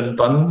earthen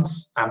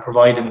bunds and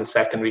providing the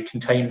secondary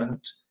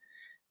containment.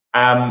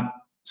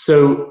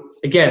 So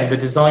again, the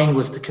design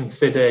was to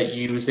consider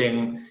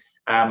using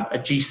a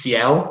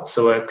GCL,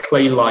 so a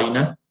clay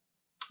liner.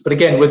 But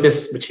again, with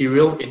this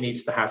material, it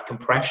needs to have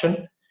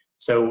compression.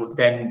 So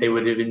then they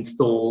would have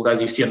installed, as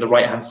you see on the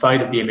right-hand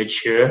side of the image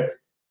here,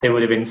 they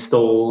would have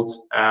installed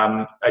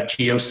a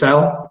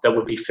geocell that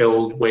would be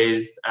filled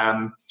with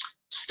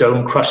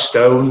stone, crushed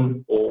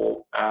stone,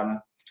 or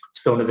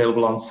stone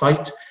available on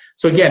site.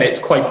 So again, it's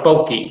quite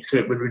bulky, so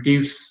it would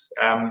reduce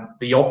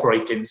the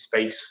operating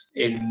space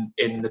in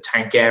the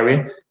tank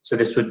area. So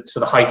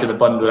the height of the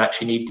bund would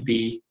actually need to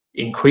be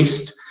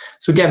increased.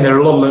 So again, there are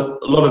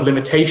a lot of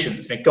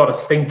limitations, and it got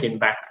us thinking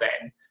back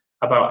then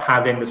about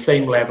having the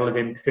same level of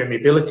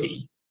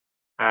impermeability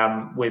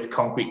with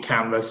concrete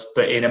canvas,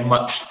 but in a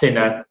much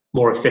thinner,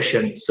 more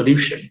efficient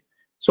solution.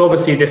 So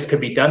obviously this could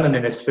be done, and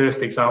in this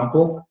first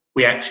example,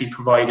 we actually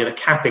provided a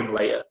capping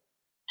layer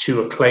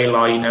to a clay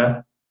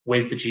liner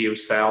with the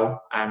geocell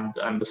and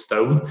the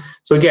stone.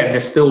 So again,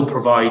 this still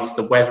provides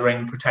the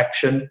weathering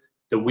protection,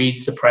 the weed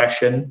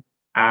suppression,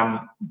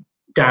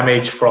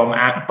 damage from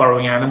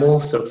burrowing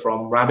animals, so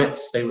from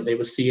rabbits they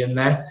were seeing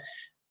there.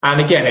 And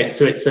again,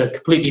 it's a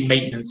completely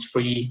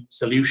maintenance-free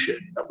solution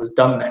that was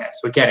done there.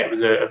 So again, it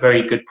was a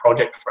very good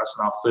project for us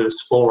in our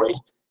first foray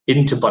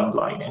into bund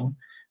lining.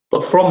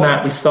 But from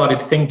that, we started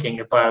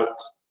thinking about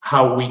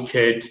how we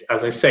could,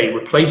 as I say,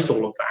 replace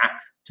all of that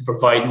to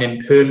provide an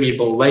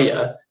impermeable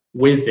layer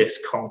with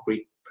this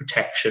concrete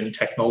protection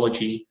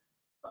technology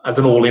as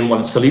an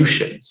all-in-one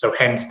solution. So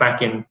hence,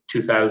 back in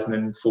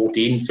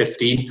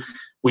 2014-15,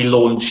 we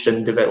launched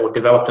and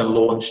developed and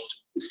launched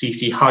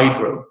CC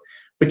Hydro,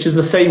 which is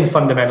the same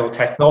fundamental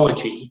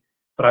technology,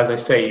 but as I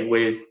say,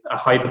 with a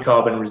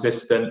hydrocarbon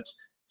resistant,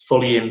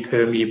 fully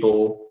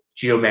impermeable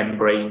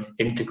geomembrane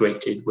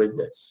integrated with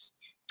this.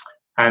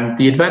 And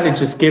the advantage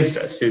this gives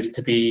us is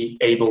to be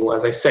able,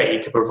 as I say,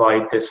 to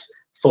provide this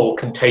full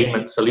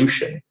containment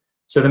solution.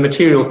 So the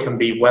material can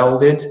be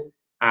welded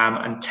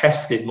and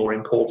tested, more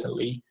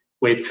importantly,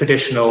 with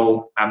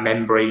traditional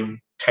membrane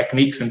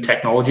techniques and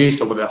technologies,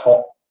 so with a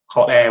hot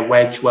air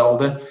wedge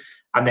welder,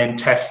 and then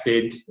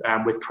tested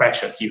with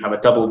pressure. So you have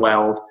a double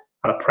weld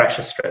and a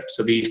pressure strip.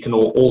 So these can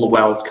all the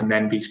welds can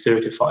then be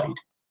certified.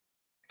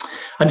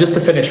 And just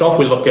to finish off,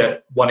 we look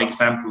at one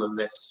example of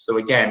this. So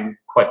again,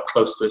 quite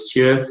close to us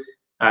here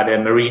at a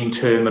marine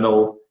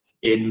terminal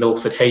in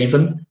Milford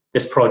Haven.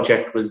 This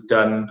project was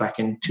done back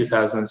in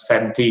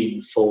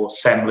 2017 for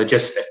SEM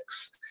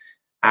Logistics.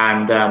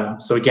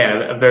 And so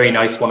again, a very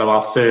nice one of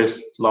our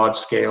first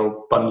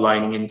large-scale bund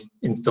lining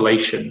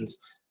installations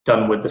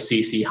done with the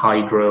CC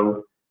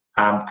Hydro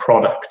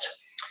product.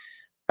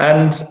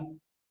 And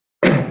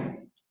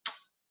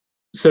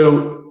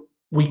so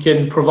we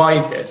can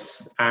provide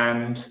this,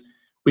 and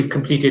we've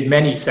completed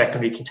many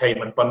secondary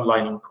containment bund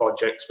lining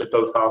projects with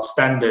both our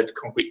standard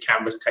concrete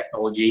canvas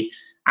technology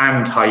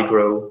and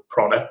hydro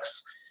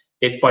products.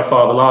 It's by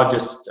far the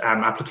largest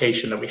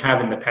application that we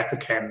have in the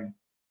petrochem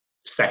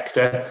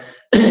sector,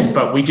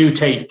 but we do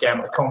take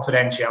the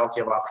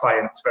confidentiality of our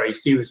clients very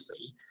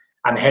seriously,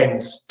 and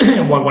hence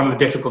one of the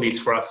difficulties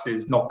for us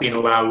is not being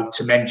allowed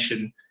to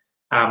mention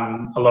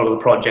a lot of the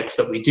projects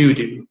that we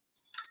do.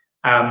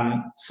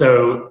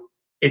 So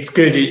it's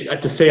good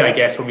to say, I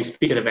guess, when we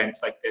speak at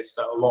events like this,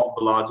 that a lot of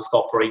the largest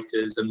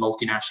operators and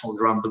multinationals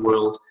around the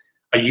world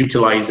are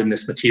utilizing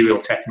this material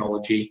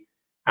technology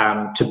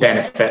to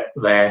benefit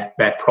their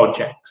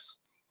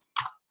projects.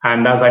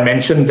 And as I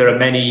mentioned, there are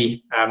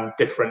many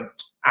different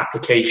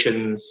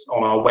applications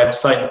on our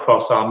website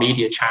across our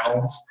media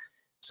channels.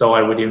 So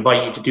I would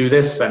invite you to do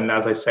this. And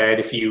as I said,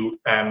 if you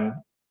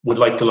would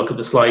like to look at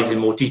the slides in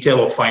more detail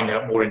or find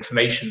out more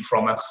information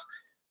from us,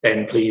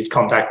 then please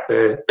contact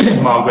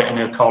Margaret and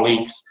her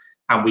colleagues,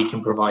 and we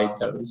can provide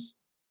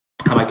those.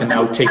 And I can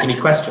now take any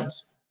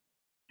questions.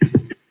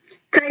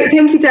 Great,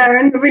 thank you,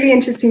 Darren. A really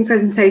interesting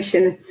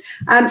presentation.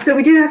 So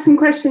we do have some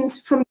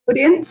questions from the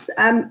audience.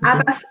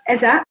 Abbas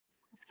Ezat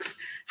asks,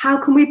 how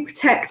can we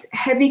protect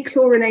heavy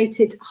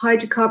chlorinated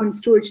hydrocarbon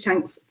storage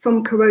tanks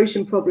from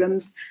corrosion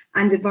problems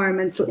and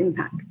environmental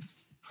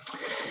impacts?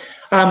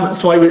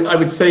 So I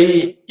would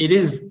say it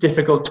is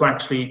difficult to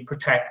actually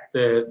protect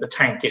the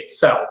tank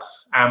itself.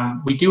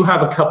 We do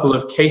have a couple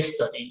of case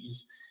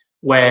studies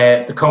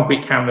where the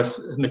concrete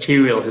canvas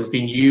material has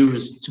been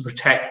used to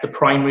protect the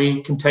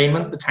primary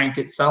containment, the tank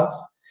itself.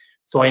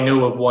 So I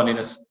know of one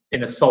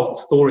in a salt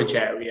storage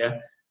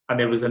area and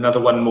there was another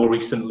one more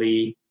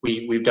recently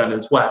we've done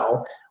as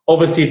well.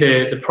 Obviously,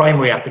 the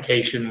primary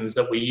applications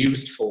that we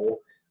used for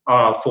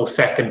are for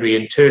secondary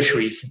and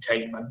tertiary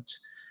containment.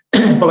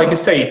 But like I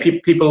say,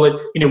 people,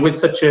 with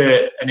such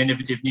an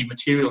innovative new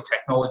material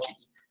technology,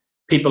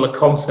 people are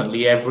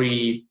constantly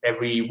every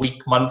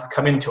week, month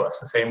coming to us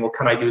and saying, well,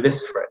 can I do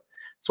this for it?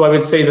 So I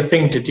would say the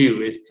thing to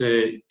do is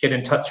to get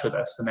in touch with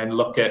us and then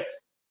look at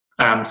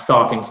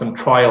starting some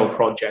trial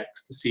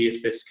projects to see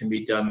if this can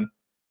be done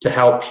to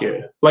help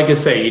you. Like I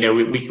say,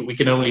 we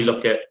can only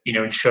look at,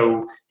 and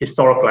show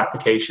historical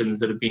applications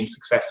that have been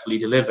successfully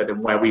delivered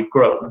and where we've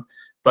grown,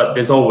 but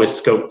there's always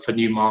scope for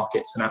new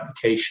markets and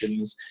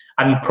applications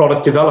and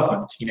product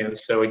development,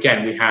 So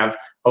again, we have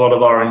a lot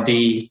of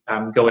R&D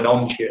going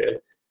on here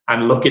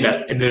and looking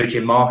at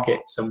emerging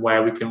markets and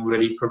where we can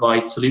really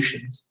provide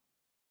solutions.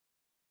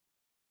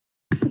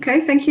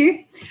 Okay, thank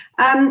you.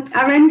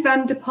 Aaron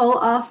van der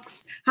Pol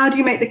asks, how do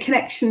you make the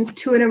connections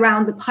to and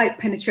around the pipe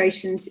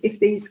penetrations if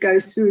these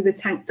goes through the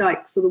tank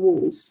dikes or the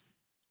walls?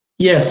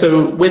 Yeah,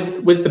 so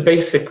with the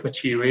basic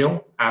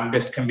material,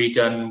 this can be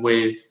done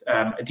with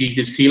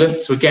adhesive sealant.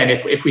 So again,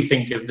 if we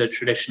think of the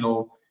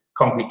traditional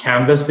concrete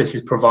canvas, this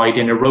is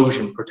providing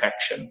erosion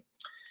protection.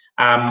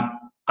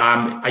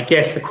 I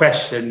guess the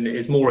question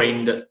is more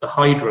aimed at the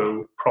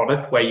hydro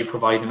product where you're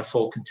providing a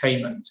full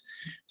containment.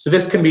 So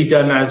this can be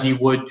done as you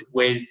would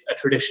with a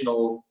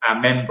traditional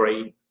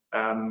membrane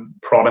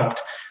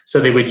product. So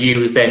they would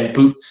use then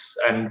boots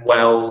and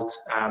weld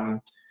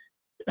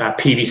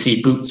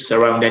PVC boots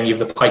around any of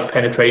the pipe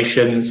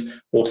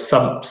penetrations or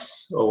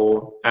sumps,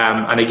 or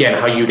and again,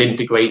 how you'd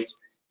integrate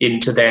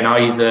into then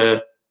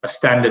either a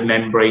standard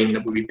membrane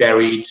that would be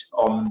buried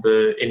on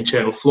the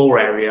internal floor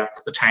area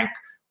of the tank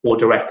or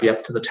directly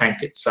up to the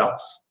tank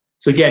itself.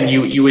 So again,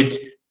 you would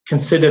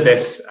consider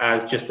this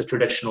as just a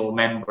traditional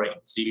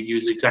membrane. So you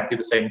use exactly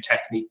the same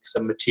techniques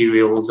and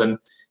materials and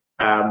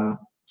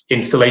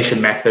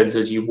installation methods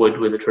as you would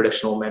with a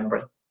traditional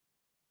membrane.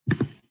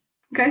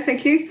 Okay,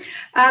 thank you.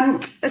 A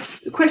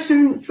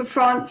question for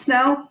France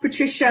now.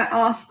 Patricia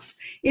asks,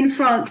 in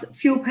France,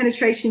 fuel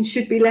penetration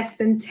should be less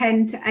than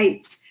 10 to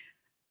 8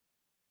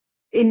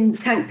 in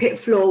tank pit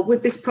floor.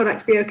 Would this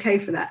product be okay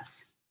for that?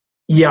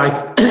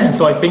 Yeah,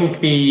 so I think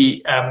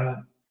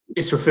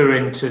it's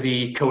referring to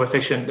the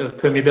coefficient of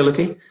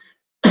permeability.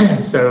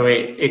 So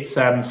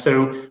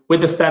so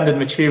with the standard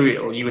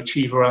material, you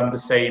achieve around the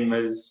same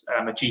as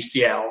a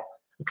GCL,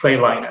 a clay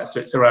liner. So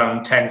it's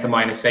around 10 to the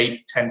minus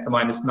 8, 10 to the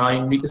minus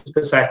 9 meters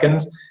per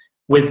second.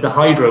 With the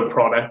hydro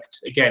product,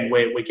 again,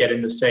 we're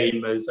getting the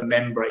same as a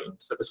membrane.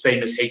 So the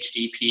same as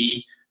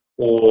HDP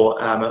or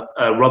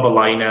a rubber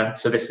liner.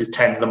 So this is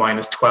 10 to the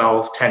minus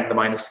 12, 10 to the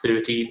minus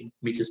 13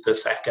 meters per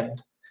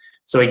second.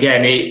 So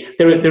again,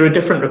 there are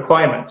different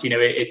requirements.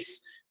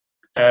 It's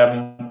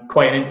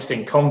quite an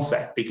interesting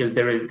concept because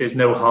there's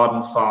no hard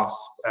and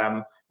fast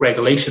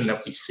regulation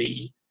that we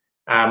see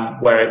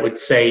where it would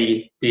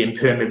say the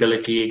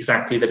impermeability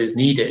exactly that is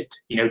needed.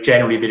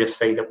 Generally they just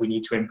say that we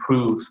need to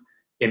improve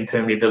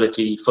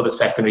impermeability for the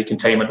secondary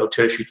containment or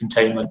tertiary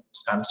containment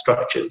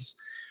structures.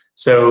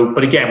 So,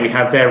 but again, we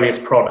have various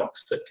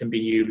products that can be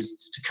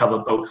used to cover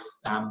both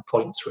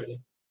points really.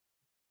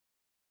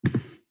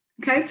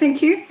 Okay,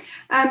 thank you.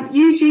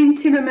 Eugene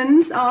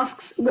Timmermans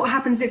asks, what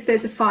happens if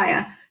there's a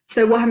fire?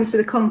 So what happens to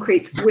the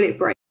concrete? Will it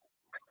break?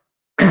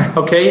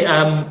 Okay,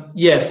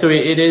 yeah, so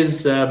it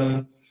is,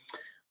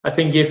 I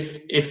think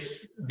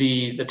if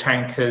the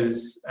tank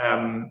has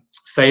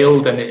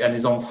failed and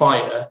is on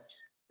fire,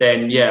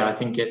 then yeah, I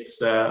think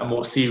it's a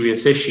more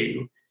serious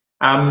issue.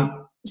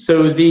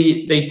 So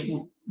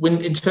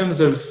when in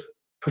terms of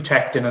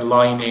protecting and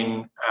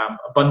lining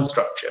a bund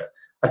structure,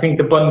 I think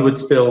the bund would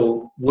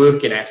still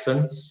work in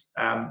essence.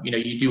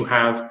 You do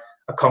have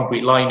a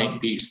concrete lining,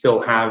 but you still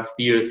have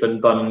the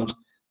earthen bund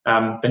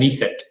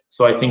beneath it.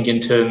 So I think in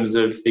terms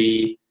of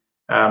the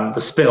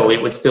spill, it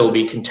would still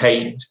be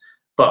contained,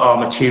 but our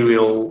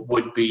material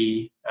would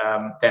be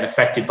then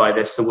affected by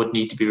this, so would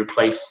need to be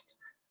replaced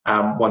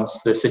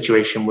once the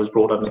situation was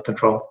brought under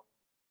control.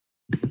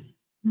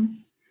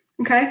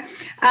 Okay,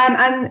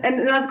 and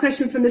another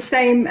question from the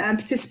same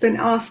participant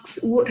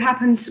asks, what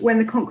happens when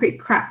the concrete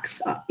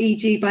cracks,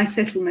 e.g. by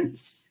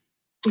settlements,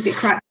 if it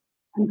cracks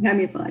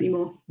impermeable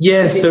anymore?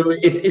 Yeah, so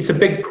it's a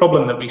big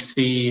problem that we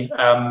see,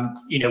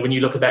 when you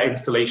look at that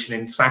installation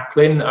in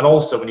Sakhalin, and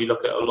also when you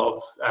look at a lot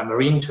of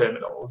marine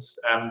terminals,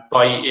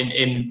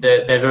 in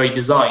their very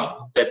design,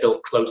 they're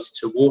built close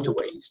to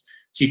waterways,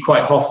 so you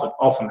quite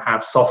often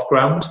have soft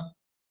ground.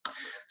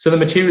 So the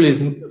material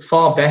is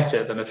far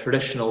better than a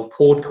traditional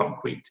poured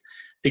concrete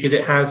because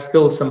it has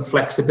still some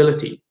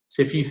flexibility.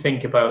 So if you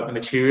think about the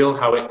material,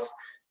 how it's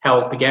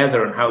held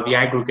together and how the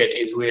aggregate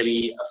is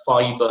really a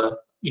fiber,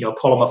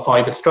 polymer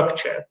fiber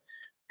structure,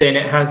 then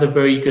it has a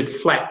very good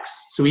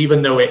flex. So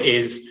even though it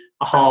is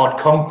a hard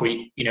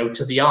concrete,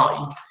 to the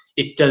eye,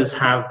 it does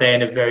have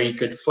then a very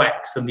good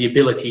flex and the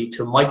ability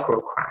to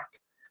micro crack.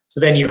 So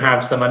then you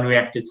have some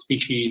unreacted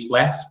species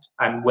left,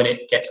 and when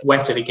it gets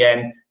wetted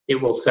again, it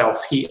will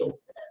self-heal.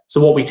 So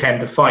what we tend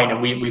to find,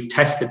 and we've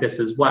tested this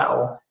as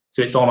well,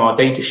 so it's on our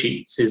data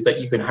sheets, is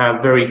that you can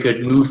have very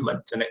good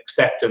movement and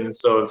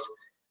acceptance of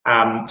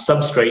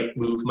substrate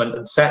movement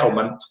and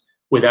settlement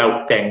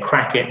without then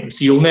cracking.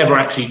 So you'll never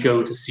actually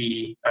go to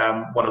see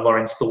one of our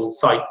installed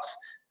sites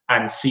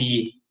and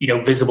see, you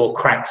know, visible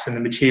cracks in the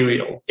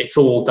material. It's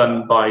all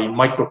done by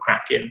micro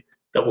cracking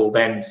that will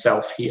then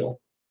self-heal.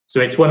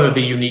 So it's one of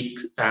the unique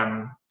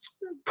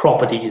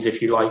properties,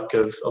 if you like,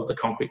 of the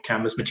concrete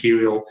canvas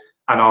material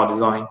and our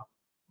design.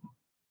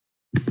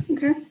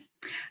 Okay.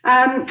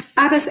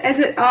 Abbas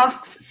Ezet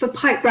asks, for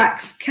pipe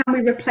racks, can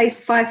we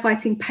replace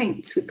firefighting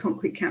paints with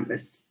concrete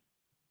canvas?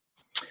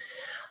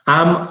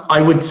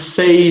 I would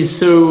say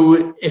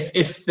so.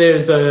 If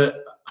there's a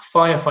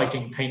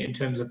firefighting paint in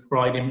terms of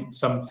providing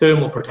some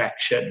thermal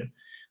protection,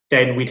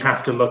 then we'd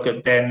have to look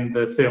at then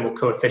the thermal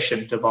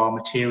coefficient of our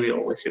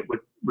material if it would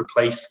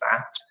replace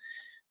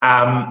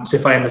that. So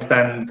if I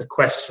understand the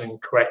question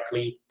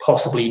correctly,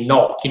 possibly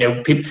not. You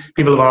know,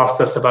 people have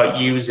asked us about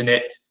using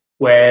it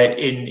where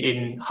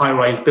in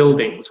high-rise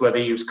buildings where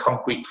they use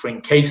concrete for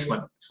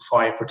encasement for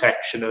fire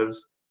protection of,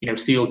 you know,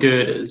 steel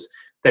girders,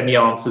 then the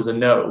answers are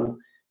no.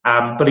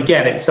 But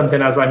again, it's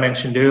something, as I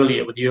mentioned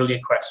earlier with the earlier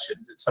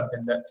questions, it's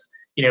something that's,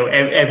 you know,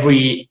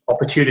 every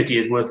opportunity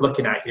is worth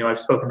looking at. You know, I've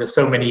spoken to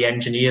so many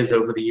engineers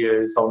over the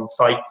years on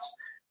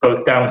sites,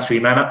 both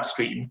downstream and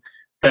upstream,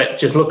 that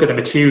just look at a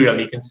material and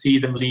you can see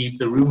them leave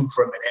the room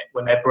for a minute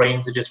when their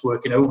brains are just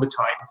working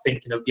overtime,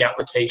 thinking of the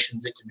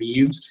applications it can be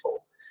used for.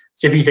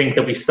 So if you think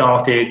that we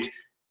started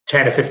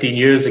 10 or 15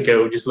 years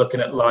ago just looking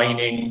at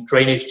lining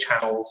drainage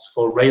channels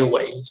for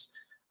railways,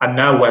 and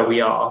now where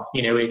we are,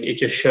 you know, it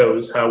just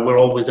shows how we're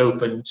always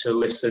open to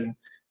listen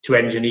to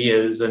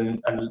engineers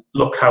and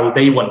look how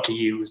they want to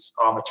use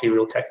our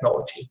material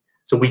technology.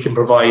 So we can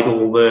provide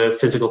all the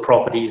physical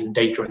properties and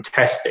data and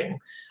testing.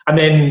 And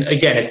then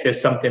again, if there's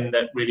something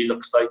that really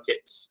looks like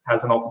it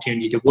has an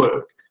opportunity to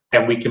work,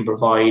 then we can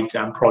provide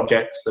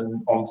projects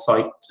and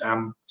on-site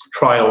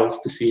trials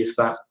to see if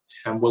that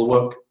will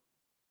work.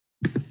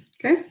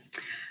 Okay.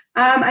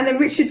 And then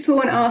Richard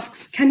Thorne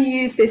asks, can you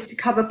use this to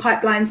cover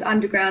pipelines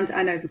underground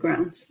and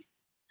overground?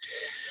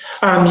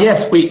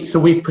 Yes,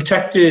 we've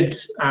protected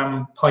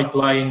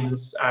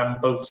pipelines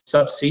both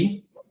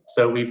subsea.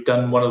 So we've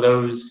done one of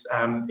those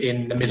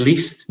in the Middle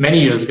East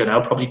many years ago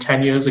now, probably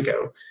 10 years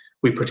ago.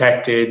 We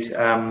protected,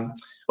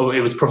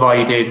 it was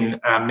providing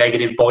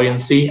negative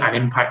buoyancy and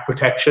impact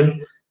protection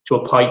to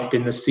a pipe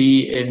in the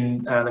sea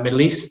in the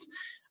Middle East.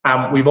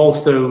 We've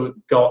also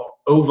got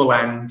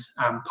overland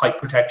pipe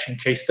protection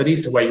case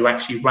studies, so where you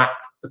actually wrap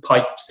the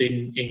pipes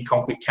in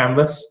concrete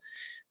canvas.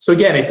 So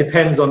again, it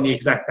depends on the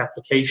exact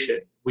application.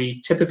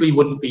 We typically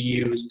wouldn't be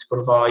used to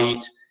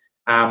provide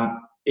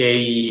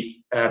a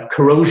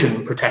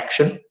corrosion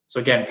protection. So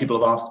again, people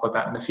have asked about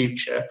that in the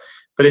future.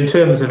 But in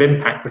terms of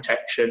impact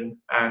protection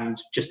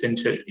and just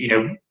into, you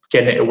know,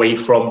 getting it away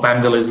from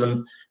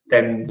vandalism,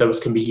 then those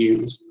can be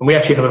used. And we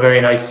actually have a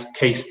very nice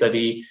case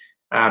study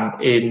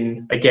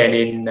in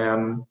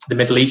the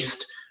Middle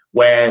East,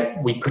 where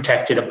we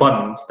protected a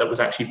bund that was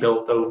actually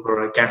built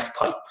over a gas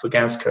pipe for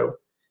Gasco.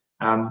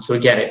 So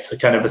again, it's a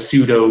kind of a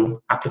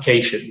pseudo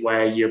application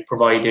where you're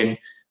providing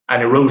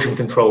an erosion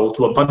control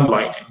to a bund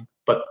lining,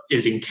 but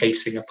is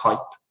encasing a pipe.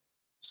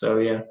 So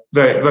yeah,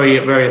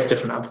 various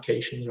different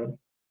applications. Right?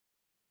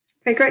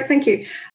 Okay, great, thank you.